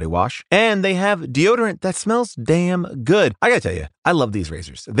the body wash, and they have deodorant that smells damn good. I gotta tell you, I love these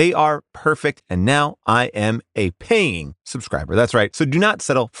razors. They are perfect, and now I am a paying subscriber. That's right. So do not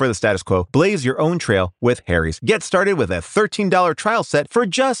settle for the status quo. Blaze your own trail with Harry's. Get started with a $13 trial set for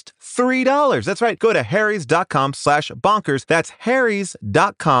just $3. That's right. Go to harrys.com/bonkers. That's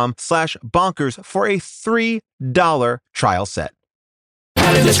harrys.com/bonkers for a $3 trial set.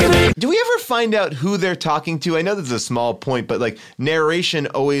 Do we ever find out who they're talking to? I know this is a small point, but like narration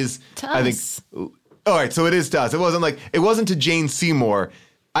always, I think. All right, so it is to us. It wasn't to Jane Seymour.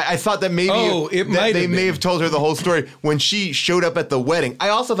 I thought that maybe they may have told her the whole story when she showed up at the wedding. I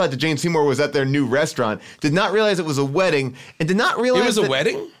also thought that Jane Seymour was at their new restaurant. Did not realize it was a wedding, and did not realize it was a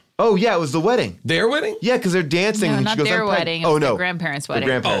wedding. Oh yeah, it was the wedding. Their wedding? Yeah, because they're dancing. No, and not she goes, their wedding. It's their grandparents' wedding.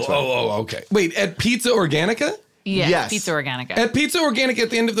 Okay. Wait, at Pizza Organica? Yes. Pizza Organica. At Pizza Organica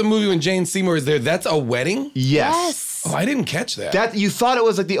at the end of the movie when Jane Seymour is there, that's a wedding? Yes. Oh, I didn't catch that. That you thought it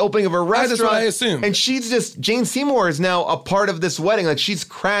was like the opening of a restaurant. That's what I assumed. And Jane Seymour is now a part of this wedding. Like she's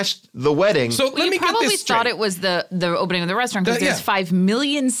crashed the wedding. So let me get this straight. You probably thought it was the opening of the restaurant because there's 5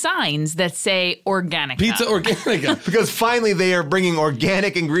 million signs that say Organica. Pizza Organica. Because finally they are bringing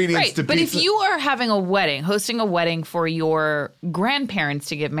organic ingredients to pizza. But if you are having a wedding, hosting a wedding for your grandparents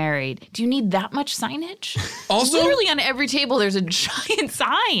to get married, do you need that much signage? Also, literally on every table there's a giant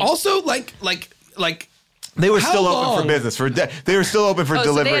sign. Also, like they were still open for business. They were still open for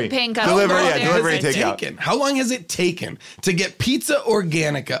delivery. So they had paying delivery and takeout. How long has it taken to get Pizza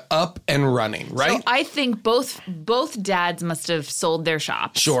Organica up and running, right? So I think both dads must have sold their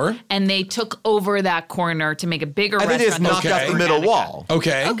shops. Sure. And they took over that corner to make a bigger restaurant. They just knocked out the middle wall.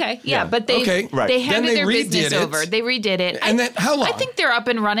 Okay. Yeah, but they handed their business over. They redid it. And then how long? I think they're up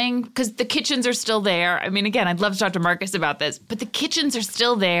and running because the kitchens are still there. I mean, again, I'd love to talk to Marcus about this, but the kitchens are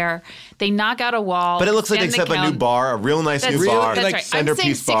still there. They knock out a wall. But it looks like they set up a new bar, a real nice new bar. That's like right.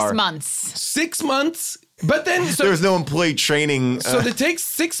 centerpiece I'm saying bar. 6 months. 6 months? But then so There was no employee training. So it takes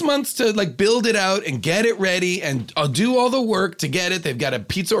 6 months to like build it out and get it ready and do all the work to get it. They've got a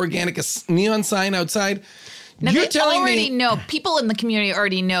Pizza Organica neon sign outside. Now, You're they telling already me know, people in the community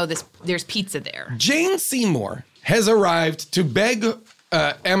already know this. There's pizza there. Jane Seymour has arrived to beg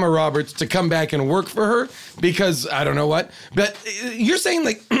Emma Roberts to come back and work for her because I don't know what. But you're saying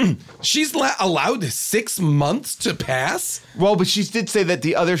like she's allowed 6 months to pass? Well, but she did say that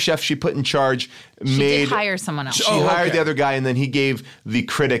the other chef she put in charge She made. did hire someone else. She Oh, hired okay. the other guy, and then he gave the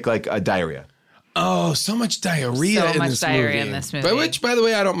critic like a diarrhea. Oh, so much diarrhea So in much this diarrhea movie. in this movie. By which, by the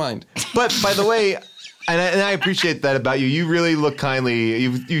way, I don't mind. But by the way, and I appreciate that about you. You really look kindly.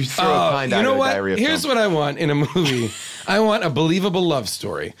 You throw a kind eye you know to a what? diarrhea Here's film. what I want in a movie. I want a believable love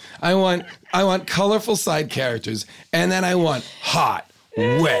story. I want colorful side characters, and then I want hot,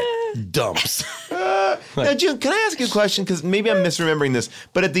 wet dumps. Now, June, can I ask you a question? Because maybe I'm misremembering this,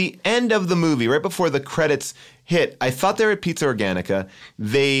 but at the end of the movie, right before the credits hit, I thought they were at Pizza Organica.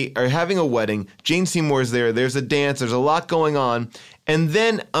 They are having a wedding. Jane Seymour's there. There's a dance. There's a lot going on. And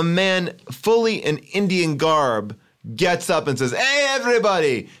then a man fully in Indian garb gets up and says, "Hey,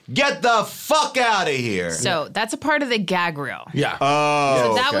 everybody, get the fuck out of here." So that's a part of the gag reel. Yeah. Oh,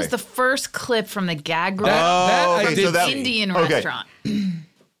 So that okay. was the first clip from the gag reel. That I okay, did so that- see. Indian okay. restaurant.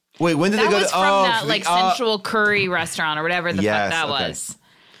 Wait, when did That they go was to? from that for like the- sensual curry restaurant or whatever the Yes, fuck that okay. was.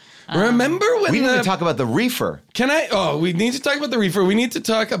 Remember when we didn't the even talk about the reefer. Can I? Oh, we need to talk about the reefer. We need to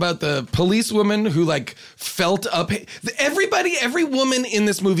talk about the policewoman who like felt up. Every woman in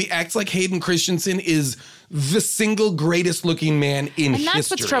this movie acts like Hayden Christensen is the single greatest looking man in And that's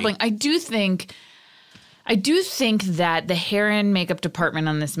history. what's troubling. I do think that the hair and makeup department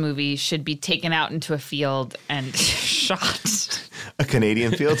on this movie should be taken out into a field and shot. A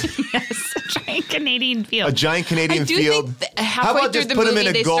Canadian field? Yes, a giant Canadian field. A giant Canadian I do field? think How halfway about through just the put him movie,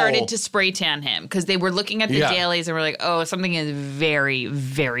 in a they goal? started to spray tan him because they were looking at the Yeah. dailies and were like, "Oh, something is very,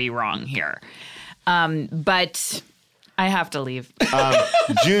 very wrong here." But I have to leave.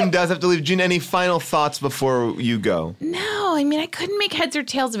 June does have to leave. June, any final thoughts before you go? No, I mean, I couldn't make heads or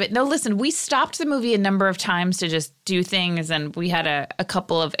tails of it. No, listen, we stopped the movie a number of times to just do things, and we had a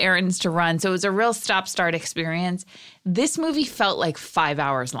couple of errands to run. So it was a real stop-start experience. This movie felt like 5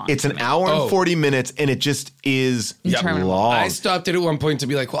 hours long. It's to an me. hour Oh. and 40 minutes, and it just is Interminable. long. I stopped it at one point to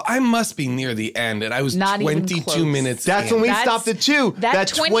be like, well, I must be near the end, and I was Not even 22 close. minutes. That's in. when we That's- stopped it too. That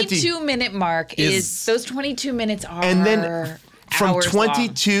 20 22-minute mark is those 22 minutes are And then from hours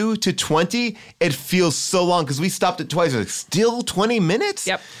 22 to 20, it feels so long because we stopped it twice. It's still 20 minutes?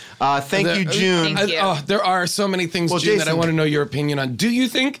 Yep. Thank you, June. Thank you. There are so many things, Well, June, that I Jason- want to know your opinion on. Do you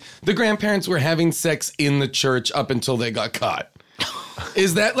think the grandparents were having sex in the church up until they got caught?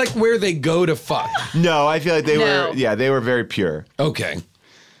 Is that like where they go to fuck? No, I feel like they No. they were very pure. Okay.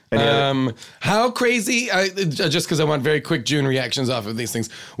 Any other- How crazy? Just because I want very quick June reactions off of these things.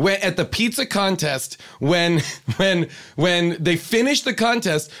 When at the pizza contest, when they finish the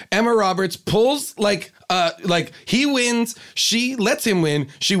contest, Emma Roberts pulls like he wins. She lets him win.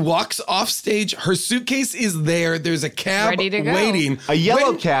 She walks off stage. Her suitcase is there. There's a cab Ready to go. waiting. A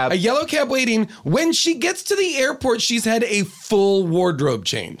yellow cab. A yellow cab waiting. When she gets to the airport, she's had a full wardrobe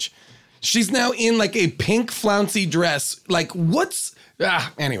change. She's now in like a pink flouncy dress. Like what's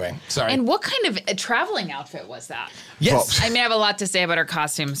anyway, sorry. And what kind of a traveling outfit was that? Yes. I may have a lot to say about her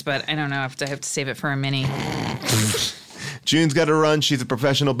costumes, but I don't know if I have to save it for a mini. June's got to run. She's a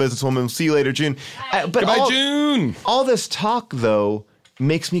professional businesswoman. We'll see you later, June. But Goodbye, June. all this talk, though,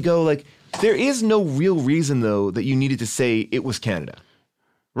 makes me go like, there is no real reason, though, that you needed to say it was Canada.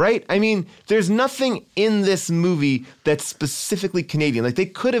 Right? I mean, there's nothing in this movie that's specifically Canadian. Like, they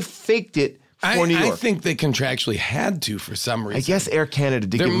could have faked it for New York. I think they contractually had to for some reason. I guess Air Canada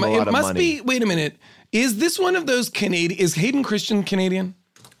did give them a lot it of must money. be. Wait a minute. Is this one of those Canadian? Is Hayden Christian Canadian?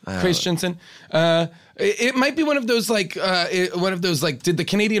 Christensen. It might be one of those like Did the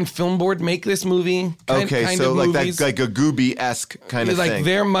Canadian Film Board make this movie? Okay, so of like movies? that, like a Gooby-esque kind of like thing.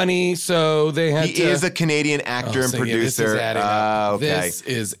 their money, so they had He to. is a Canadian actor and so yeah, producer. this is adding up. Okay. This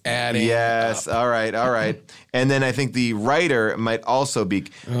is adding. Yes. up. All right. And then I think the writer might also be.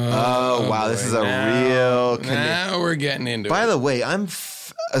 Oh, wow. This is a real. Now we're getting into By it. the way,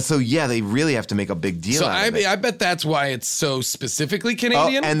 so yeah, they really have to make a big deal So out of it. I bet that's why it's so specifically Oh,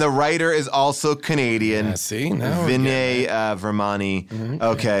 Canadian. and the writer is also Canadian. Yeah, see? Now we're Vinay Vermani.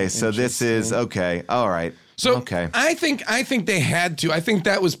 Okay, so this is okay. All right. So Okay. I think they had to. I think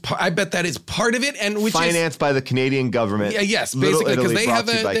that was. I bet that is part of it, and which Financed by the Canadian government. Yeah, yes, Little basically, because Italy they have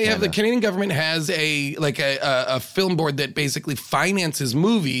brought to you by the Canada. Canadian government has a film board that basically finances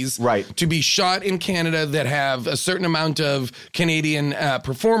movies to be shot in Canada that have a certain amount of Canadian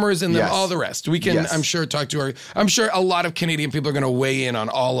performers in them. Yes. All the rest, we can. Yes. I'm sure talk to our. I'm sure a lot of Canadian people are going to weigh in on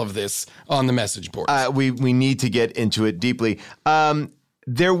all of this on the message board. We need to get into it deeply.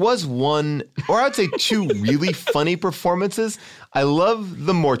 There was one, or I'd say two really funny performances. I love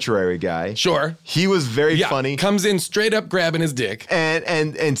the mortuary guy. Sure. He was very funny. Comes in straight up grabbing his dick.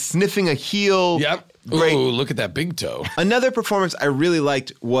 And sniffing a heel. Yep. Great. Ooh, look at that big toe. Another performance I really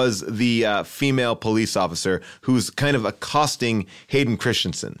liked was the female police officer who's kind of accosting Hayden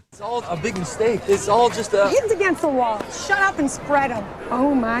Christensen. It's all a big mistake. It's all just a... Hands against the wall. Shut up and spread them.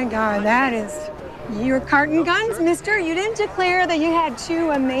 Oh my God, that is... Your carton guns, mister? You didn't declare that you had two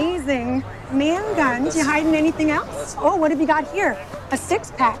amazing man guns. You hiding anything else? Oh, what have you got here? A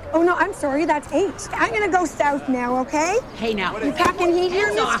 6-pack. Oh, no, I'm sorry, that's 8. I'm gonna go south now, okay? Hey, now. You packing heat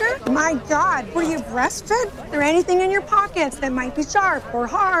here, mister? My God, were you breastfed? Is there anything in your pockets that might be sharp or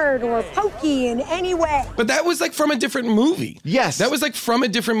hard or pokey in any way? But that was like from a different movie. Yes. That was like from a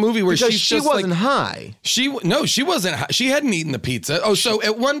different movie where Because she's she just wasn't like, high. She wasn't high. She hadn't eaten the pizza. Oh, so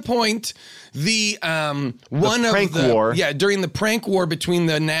at one point, the prank war. Yeah, during the prank war between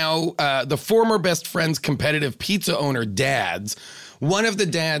the former best friends competitive pizza owner dads. One of the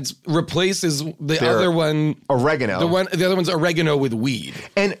dads replaces the other one oregano. The other one's oregano with weed.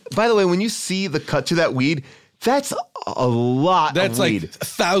 And by the way, when you see the cut to that weed, that's a lot That's of weed. like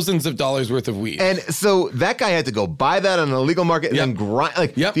thousands of dollars worth of weed. And so that guy had to go buy that on the illegal market and then grind.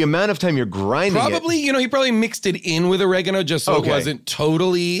 Like the amount of time you're grinding Probably, he probably mixed it in with oregano just so it wasn't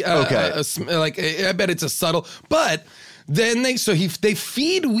totally I bet it's a subtle. But then they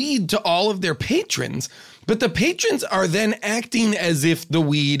feed weed to all of their patrons, but the patrons are then acting as if the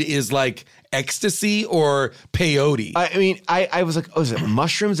weed is like ecstasy or peyote. I mean, I was like, oh, is it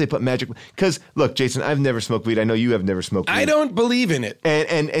mushrooms? They put magic. Because look, Jason, I've never smoked weed. I know you have never smoked weed. I don't believe in it.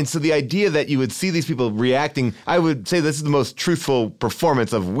 And so the idea that you would see these people reacting, I would say this is the most truthful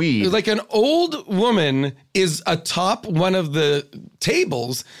performance of weed. Like an old woman is atop one of the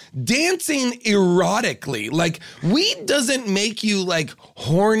tables dancing erotically. Like weed doesn't make you like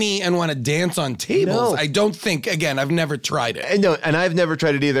horny and want to dance on tables. No. I don't think, again, I've never tried it. No, and I've never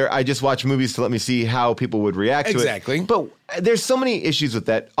tried it either. I just watch movies to let me see how people would react to it. Exactly. But there's so many issues with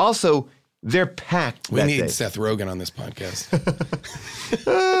that. Also, they're packed We that need day. Seth Rogen on this podcast.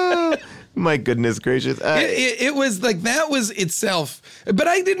 My goodness gracious. It was like, that was itself. But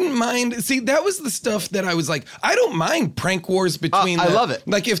I didn't mind. See, that was the stuff that I was like, I don't mind prank wars between I love it.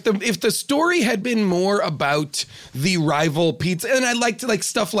 Like if the story had been more about the rival pizza, and I liked like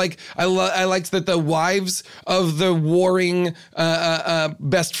stuff like, I liked that the wives of the warring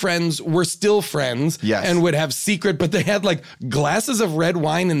best friends were still friends. Yes. And would have secret, but they had like glasses of red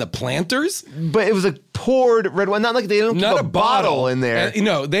wine in the planters. But it was a poured red wine, not like they don't Not keep a bottle in there.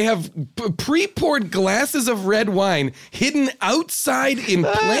 No, they have pre-poured glasses of red wine hidden outside in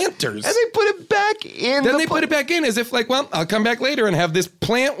planters. And they put it back in. Then they put it back in as if like, well, I'll come back later and have this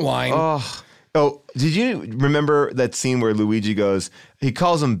plant wine. Oh, did you remember that scene where Luigi goes, he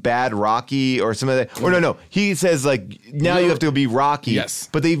calls him Bad Rocky or something like that? Or no, he says like, now you have to be Rocky. Yes.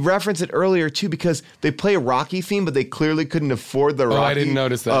 But they reference it earlier too because they play a Rocky theme, but they clearly couldn't afford the Rocky. I didn't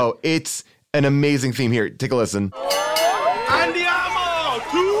notice that. Oh, it's an amazing theme. Here, take a listen. Andiamo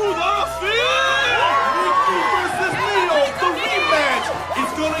to the field! Nikki versus Leo, the rematch!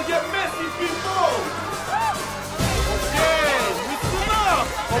 It's gonna get messy, people! Okay, listen up,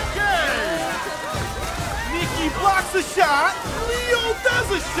 okay! Nikki blocks a shot, Leo does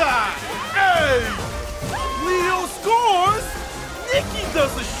a shot! Hey! Leo scores, Nikki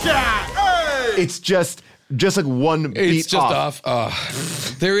does a shot! Hey! It's just like one beat It's just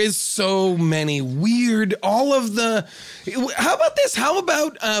off. There is so many weird, all of the... How about this? How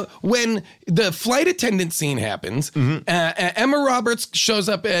about when the flight attendant scene happens, Emma Roberts shows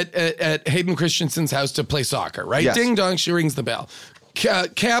up at Hayden Christensen's house to play soccer, right? Yes. Ding dong, she rings the bell.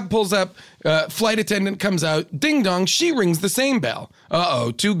 Cab pulls up, flight attendant comes out, ding dong, she rings the same bell.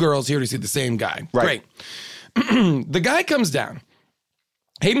 Uh-oh, two girls here to see the same guy. Right. Great. The guy comes down.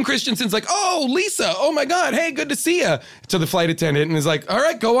 Hayden Christensen's like, oh, Lisa, oh my God, hey, good to see you, to the flight attendant, and is like, all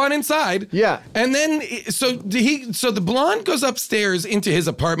right, go on inside. Yeah. And then, so the blonde goes upstairs into his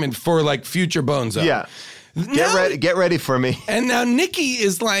apartment for like future bonezo. Yeah. Get ready for me. And now Nikki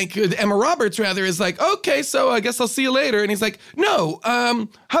is like, Emma Roberts rather, is like, okay, so I guess I'll see you later. And he's like, no,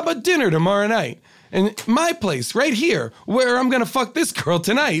 how about dinner tomorrow night? And my place right here, where I'm going to fuck this girl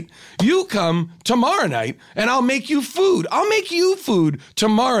tonight, you come tomorrow night and I'll make you food. I'll make you food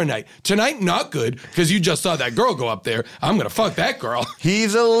tomorrow night. Tonight, not good, because you just saw that girl go up there. I'm going to fuck that girl.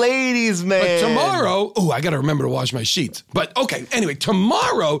 He's a ladies' man. But tomorrow, I got to remember to wash my sheets. But okay, anyway,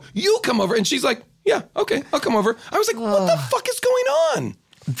 tomorrow you come over. And she's like, yeah, okay, I'll come over. I was like, what the fuck is going on?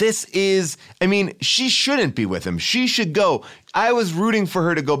 This is, she shouldn't be with him. She should go. I was rooting for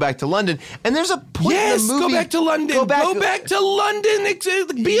her to go back to London. And there's a point in the movie. Go back to London. Go back to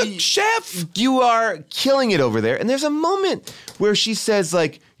London. Be a chef. You are killing it over there. And there's a moment where she says,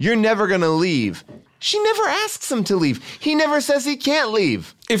 like, you're never going to leave. She never asks him to leave. He never says he can't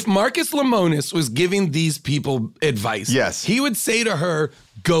leave. If Marcus Lemonis was giving these people advice, yes, he would say to her,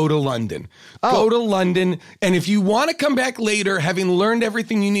 go to London. Go to London, and if you want to come back later, having learned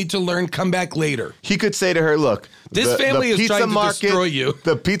everything you need to learn, come back later. He could say to her, look, this family is trying to destroy you.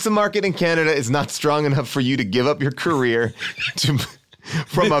 The pizza market in Canada is not strong enough for you to give up your career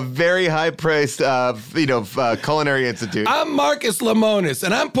from a very high-priced, culinary institute. I'm Marcus Lemonis,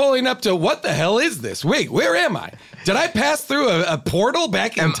 and I'm pulling up to, what the hell is this? Wait, where am I? Did I pass through a portal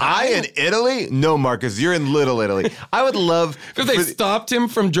back in time? Am I in Italy? No, Marcus, you're in Little Italy. I would love... If they stopped him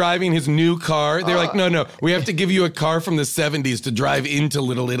from driving his new car, they're like, no, we have to give you a car from the 70s to drive into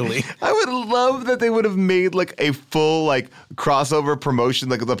Little Italy. I would love that they would have made like a full like crossover promotion,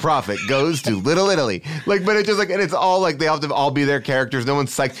 like The Prophet goes to Little Italy. Like, but it's just like, and it's all like, they have to all be their characters. No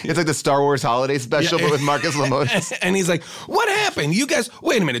one's psyched. It's like the Star Wars holiday special, but with Marcus Lemonis. And he's like, what happened? You guys,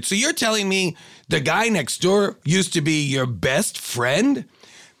 wait a minute. So you're telling me the guy next door used to be your best friend?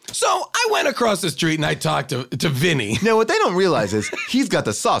 So I went across the street and I talked to Vinny. Now, what they don't realize is he's got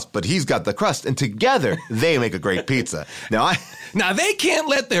the sauce, but he's got the crust. And together, they make a great pizza. Now, they can't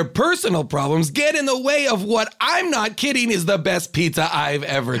let their personal problems get in the way of what, I'm not kidding, is the best pizza I've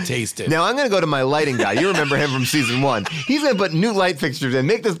ever tasted. Now, I'm going to go to my lighting guy. You remember him from season 1. He's going to put new light fixtures in,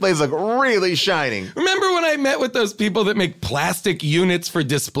 make this place look really shining. Remember when I met with those people that make plastic units for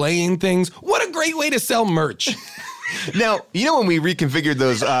displaying things? What a great way to sell merch. Now, you know when we reconfigured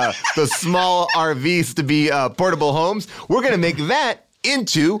those small RVs to be portable homes? We're going to make that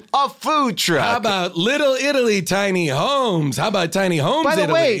into a food truck. How about Little Italy Tiny Homes? How about Tiny Homes Italy? By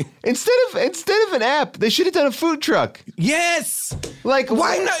the way, instead of an app, they should have done a food truck. Yes. Like,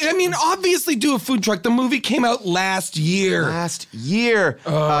 why not? I mean, obviously do a food truck. The movie came out last year.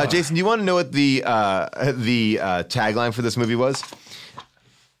 Jason, do you want to know what the tagline for this movie was?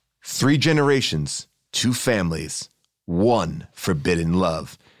 3 generations, 2 families, 1 forbidden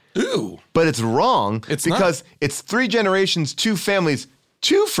love. Ooh. But it's wrong. It's because not. It's 3 generations, 2 families,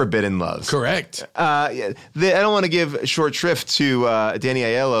 2 forbidden loves. Correct. I don't want to give short shrift to Danny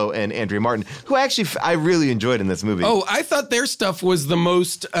Aiello and Andrea Martin, who actually I really enjoyed in this movie. Oh, I thought their stuff was the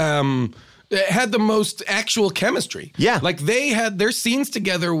most... had the most actual chemistry. Yeah. Like they had their scenes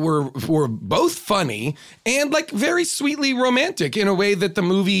together were both funny and like very sweetly romantic in a way that the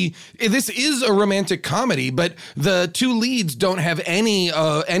movie, this is a romantic comedy, but the 2 leads don't have any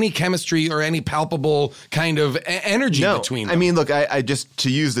chemistry or any palpable kind of energy between them. I mean, look, I just,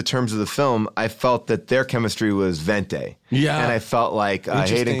 to use the terms of the film, I felt that their chemistry was vente. Yeah. And I felt like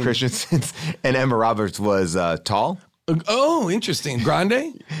Hayden Christensen and Emma Roberts was tall. Oh, interesting.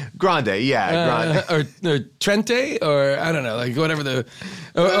 Grande, yeah. Or Trente, or I don't know, like whatever the...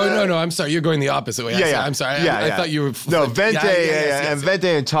 no, I'm sorry. You're going the opposite way. I'm sorry. I thought you were... No, Vente and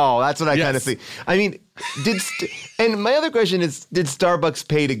Vente and tall. That's what I kind of think. I mean, and my other question is, did Starbucks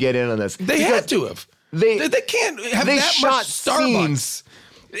pay to get in on this? They had to have. They can't have that much Starbucks. Scenes.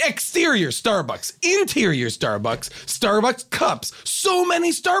 Exterior Starbucks, interior Starbucks cups, so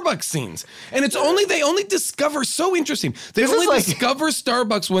many Starbucks scenes. And it's they only discover, so interesting. They only discover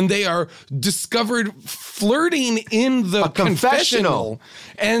Starbucks when they are discovered flirting in the confessional.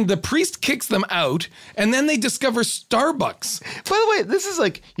 And the priest kicks them out, and then they discover Starbucks. By the way, this is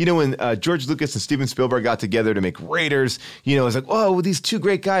like, when George Lucas and Steven Spielberg got together to make Raiders, it's like, oh, these 2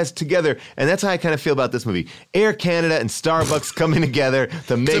 great guys together. And that's how I kind of feel about this movie. Air Canada and Starbucks coming together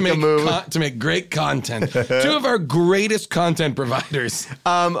to make a movie. To make great content. 2 of our greatest content providers.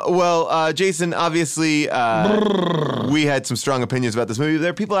 Jason, obviously, we had some strong opinions about this movie. There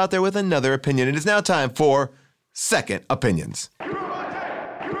are people out there with another opinion. It is now time for Second Opinions.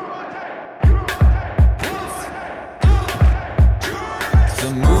 The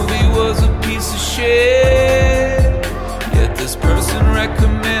movie was a piece of shit, yet this person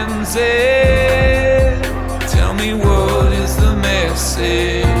recommends it. Tell me, what is the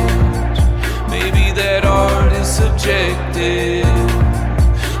message? Maybe that art is subjective.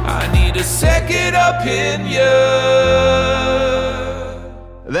 I need a second opinion.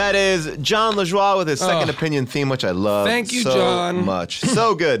 That is John LaJoie with his Second Opinion theme, which I love. Thank you, so John. much.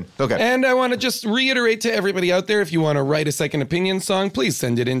 So good. Okay. And I want to just reiterate to everybody out there, if you want to write a Second Opinion song, please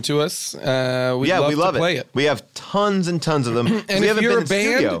send it in to us. We love to play it. We have tons and tons of them. And we if you're a been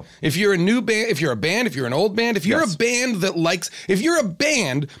in studio. band, if you're a new band, if you're a band, if you're an old band, if you're Yes. a band that if you're a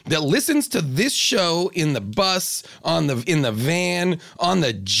band that listens to this show in the bus, in the van, on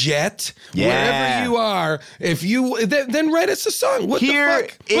the jet, wherever you are, then write us a song. What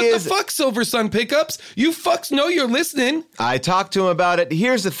the fuck, Silver Sun Pickups? You fucks know you're listening. I talked to him about it.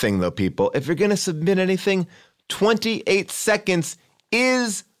 Here's the thing, though, people. If you're going to submit anything, 28 seconds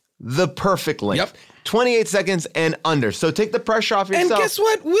is the perfect length. Yep. 28 seconds and under. So take the pressure off yourself. And guess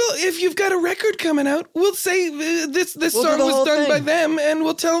what? If you've got a record coming out, we'll say this song was done by them, and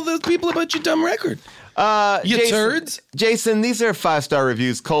we'll tell those people about your dumb record. Turds. Jason, these are 5-star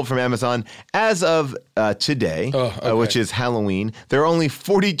reviews culled from Amazon as of today, which is Halloween. There are only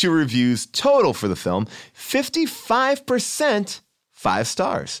 42 reviews total for the film, 55% 5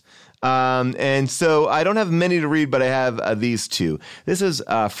 stars. And so I don't have many to read, but I have these two. This is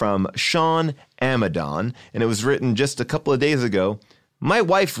from Sean Amadon, and it was written just a couple of days ago. My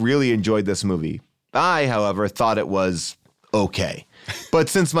wife really enjoyed this movie. I, however, thought it was okay. But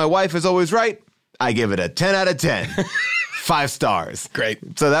since my wife is always right, I give it a 10 out of 10. 5 stars.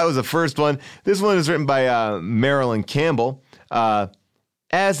 Great. So that was the first one. This one is written by Marilyn Campbell.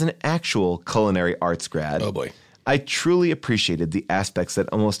 As an actual culinary arts grad, oh boy, I truly appreciated the aspects that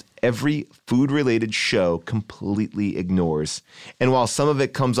almost every food-related show completely ignores. And while some of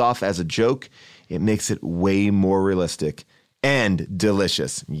it comes off as a joke, it makes it way more realistic and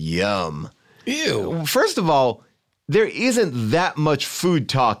delicious. Yum. Ew. First of all, there isn't that much food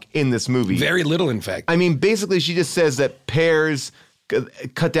talk in this movie. Very little, in fact. I mean, basically, she just says that pears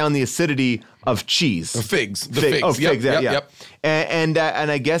cut down the acidity of cheese. Figs. Figs. Oh, figs. Yep, yeah. yep. And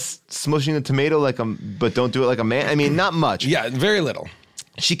I guess smushing the tomato but don't do it like a man. I mean, not much. Yeah, very little.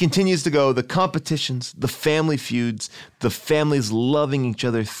 She continues to go, the competitions, the family feuds, the families loving each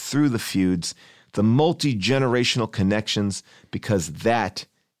other through the feuds, the multi-generational connections, because that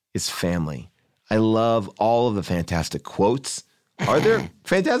is family. I love all of the fantastic quotes. Are there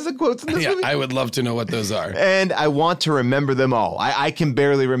fantastic quotes in this movie? I would love to know what those are. And I want to remember them all. I can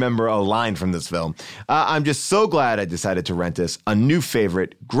barely remember a line from this film. I'm just so glad I decided to rent this. A new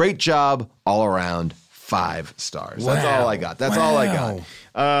favorite. Great job all around. 5 stars. That's all I got. That's all I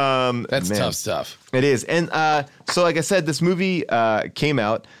got. That's tough stuff. It is. And so like I said, this movie came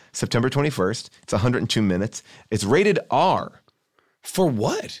out September 21st. It's 102 minutes. It's rated R. For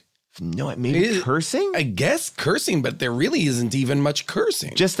what? No, maybe cursing? I guess cursing, but there really isn't even much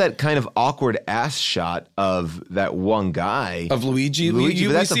cursing. Just that kind of awkward ass shot of that one guy. Of Luigi. We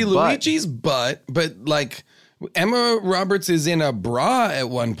see Luigi's butt, but like Emma Roberts is in a bra at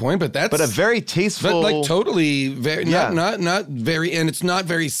one point, but a very tasteful, but like totally very not very, and it's not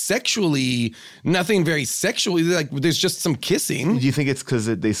very sexually, nothing very sexually. Like there's just some kissing. Do you think it's because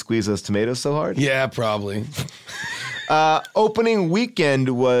they squeeze those tomatoes so hard? Yeah, probably. Opening weekend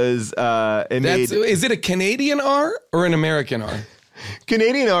was is it a Canadian R or an American R?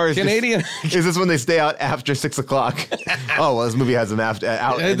 Canadian R is Canadian. Is this when they stay out after 6 o'clock? Oh, well, this movie has them out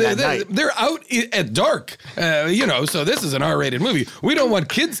at night. They're out at dark, so this is an R-rated movie. We don't want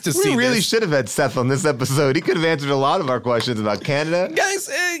kids to see this. We really should have had Seth on this episode. He could have answered a lot of our questions about Canada. Guys,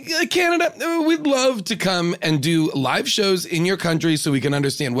 Canada, we'd love to come and do live shows in your country so we can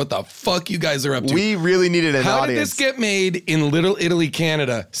understand what the fuck you guys are up to. We really needed an audience. How did this get made in Little Italy,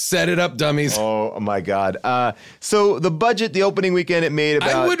 Canada? Set it up, dummies. Oh, my God. So the budget, the opening weekend, it made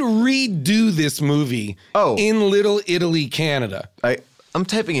about... I would redo this movie in Little Italy, Canada. I'm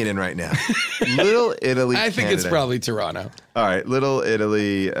typing it in right now. Little Italy, I think it's probably Toronto. All right, Little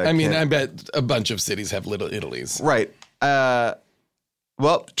Italy. I bet a bunch of cities have Little Italies. Right.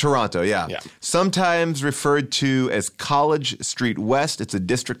 Well, Toronto, yeah. Sometimes referred to as College Street West. It's a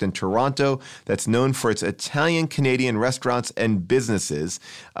district in Toronto that's known for its Italian-Canadian restaurants and businesses.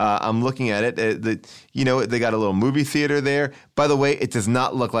 I'm looking at it. They got a little movie theater there. By the way, it does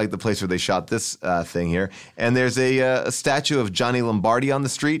not look like the place where they shot this thing here. And there's a statue of Johnny Lombardi on the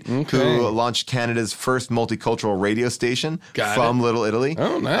street who launched Canada's first multicultural radio station from Little Italy.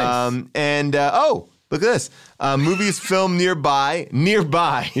 Oh, nice. Look at this. Movies filmed nearby.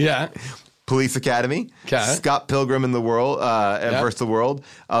 Yeah. Police Academy. Scott Pilgrim in the World, versus the World.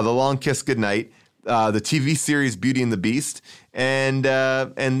 The Long Kiss Goodnight. The TV series Beauty and the Beast. And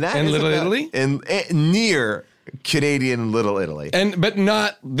Little Italy? And near Canadian Little Italy. But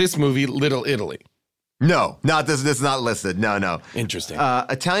not this movie, Little Italy. No, not this. This is not listed. No. Interesting.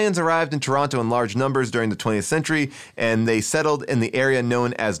 Italians arrived in Toronto in large numbers during the 20th century, and they settled in the area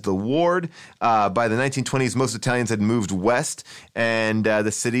known as the Ward. By the 1920s, most Italians had moved west, and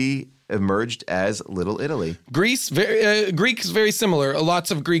the city emerged as Little Italy. Greece, Greeks very similar.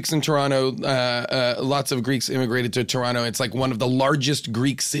 Lots of Greeks in Toronto. Lots of Greeks immigrated to Toronto. It's like one of the largest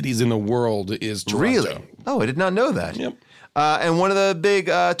Greek cities in the world is Toronto. Really? Oh, I did not know that. Yep. And one of the big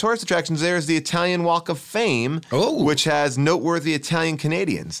tourist attractions there is the Italian Walk of Fame, which has noteworthy Italian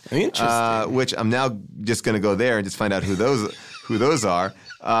Canadians. Interesting. Which I'm now just going to go there and just find out who those are.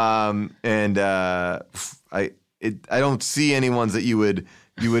 I don't see any ones that you would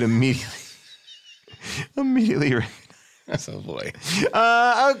immediately recognize. Oh boy.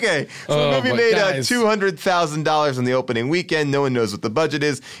 Okay. So the movie made $200,000 in the opening weekend. No one knows what the budget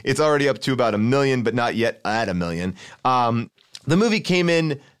is. It's already up to about $1 million, but not yet at $1 million. The movie came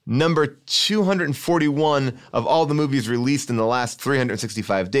in number 241 of all the movies released in the last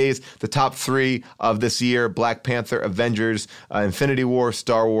 365 days. The top three of this year: Black Panther, Avengers, Infinity War,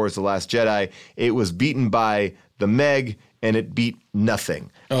 Star Wars: The Last Jedi. It was beaten by The Meg, and it beat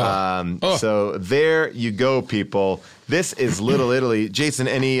nothing. So there you go, people. This is Little Italy. Jason,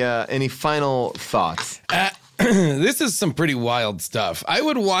 any final thoughts? This is some pretty wild stuff. I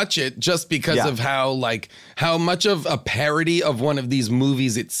would watch it just because of how much of a parody of one of these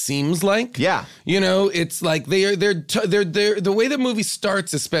movies it seems like. Yeah. You know, it's like they're the way the movie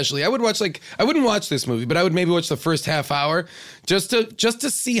starts, especially. I wouldn't watch this movie, but I would maybe watch the first half hour just to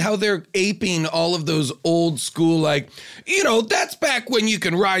see how they're aping all of those old school, like, you know, that's back when you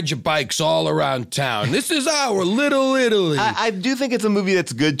can ride your bikes all around town. This is our Little Italy. I do think it's a movie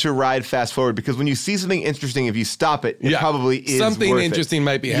that's good to ride fast forward, because when you see something interesting, if you stop it, it probably is something worth interesting it.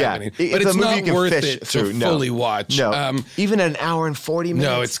 might be happening, but it's not worth it to fully watch. No, even an hour and 40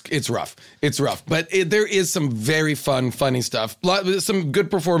 minutes. No, it's rough. It's rough, but there is some very funny stuff. Some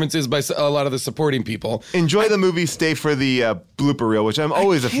good performances by a lot of the supporting people. Enjoy the movie. Stay for the blooper reel, which I'm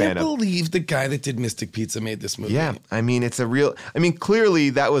always a fan of. I can't believe the guy that did Mystic Pizza made this movie. Yeah, I mean, clearly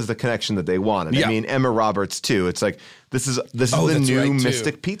that was the connection that they wanted. Yeah. I mean, Emma Roberts too. It's like this is the new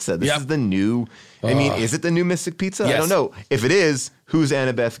Mystic Pizza. This is the new. I mean, is it the new Mystic Pizza? Yes. I don't know. If it is, who's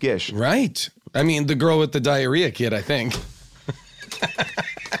Annabeth Gish? Right. I mean, the girl with the diarrhea kid, I think.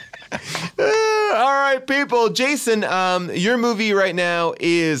 All right, people. Jason, your movie right now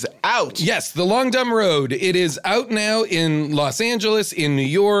is out. Yes, The Long Dumb Road. It is out now in Los Angeles, in New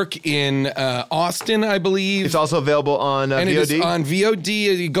York, in Austin, I believe. It's also available on VOD. And it is on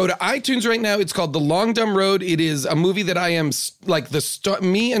VOD. You go to iTunes right now. It's called The Long Dumb Road. It is a movie that I am like the star.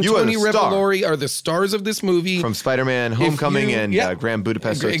 Me and Tony Revolori are the stars of this movie. From Spider-Man Homecoming and Grand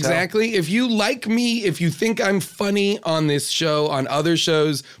Budapest Hotel. Exactly. If you like me, if you think I'm funny on this show, on other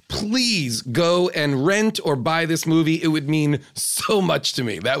shows, please go and rent or buy this movie. It would mean so much to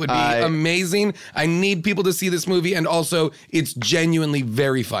me. That would be amazing. I need people to see this movie, and also it's genuinely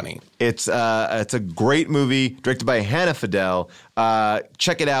very funny. It's a great movie directed by Hannah Fidel.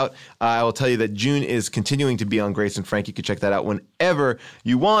 Check it out. I will tell you that June is continuing to be on Grace and Frank. You can check that out whenever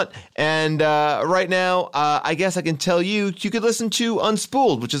you want. And right now, I guess I can tell you could listen to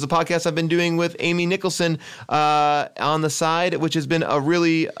Unspooled, which is a podcast I've been doing with Amy Nicholson on the side, which has been a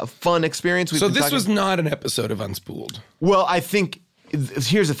really fun experience. So this was not an episode of Unspooled. Well, I think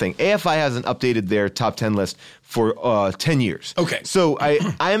here's the thing. AFI hasn't updated their top 10 list for 10 years. Okay. So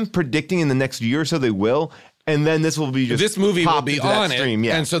I'm predicting in the next year or so they will. And then this will be just this movie will be on stream, it,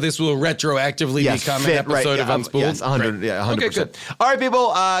 and so this will retroactively become an episode of Unspooled. Yes, 100%. Okay, good. All right,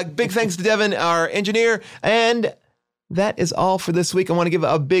 people. Big thanks to Devin, our engineer, and that is all for this week. I want to give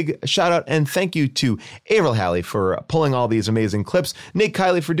a big shout out and thank you to Avril Halley for pulling all these amazing clips, Nick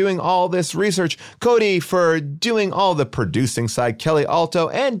Kiley for doing all this research, Cody for doing all the producing side, Kelly Alto,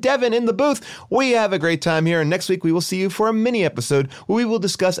 and Devin in the booth. We have a great time here, and next week we will see you for a mini episode where we will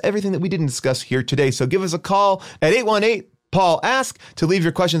discuss everything that we didn't discuss here today. So give us a call at 818-PAUL-ASK to leave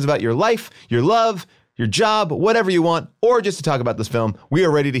your questions about your life, your love, your job, whatever you want, or just to talk about this film. We are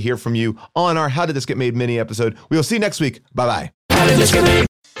ready to hear from you on our How Did This Get Made mini episode. We will see you next week. Bye-bye.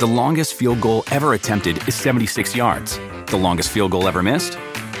 The longest field goal ever attempted is 76 yards. The longest field goal ever missed?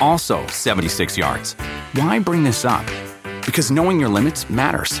 Also 76 yards. Why bring this up? Because knowing your limits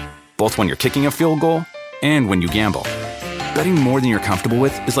matters, both when you're kicking a field goal and when you gamble. Betting more than you're comfortable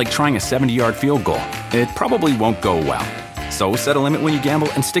with is like trying a 70-yard field goal. It probably won't go well. So set a limit when you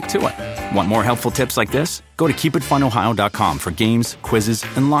gamble and stick to it. Want more helpful tips like this? Go to keepitfunohio.com for games, quizzes,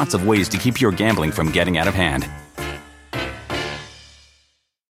 and lots of ways to keep your gambling from getting out of hand.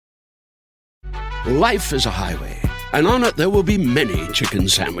 Life is a highway, and on it there will be many chicken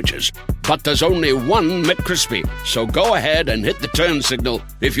sandwiches. But there's only one McCrispy, so go ahead and hit the turn signal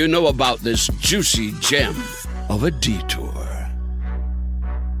if you know about this juicy gem of a detour.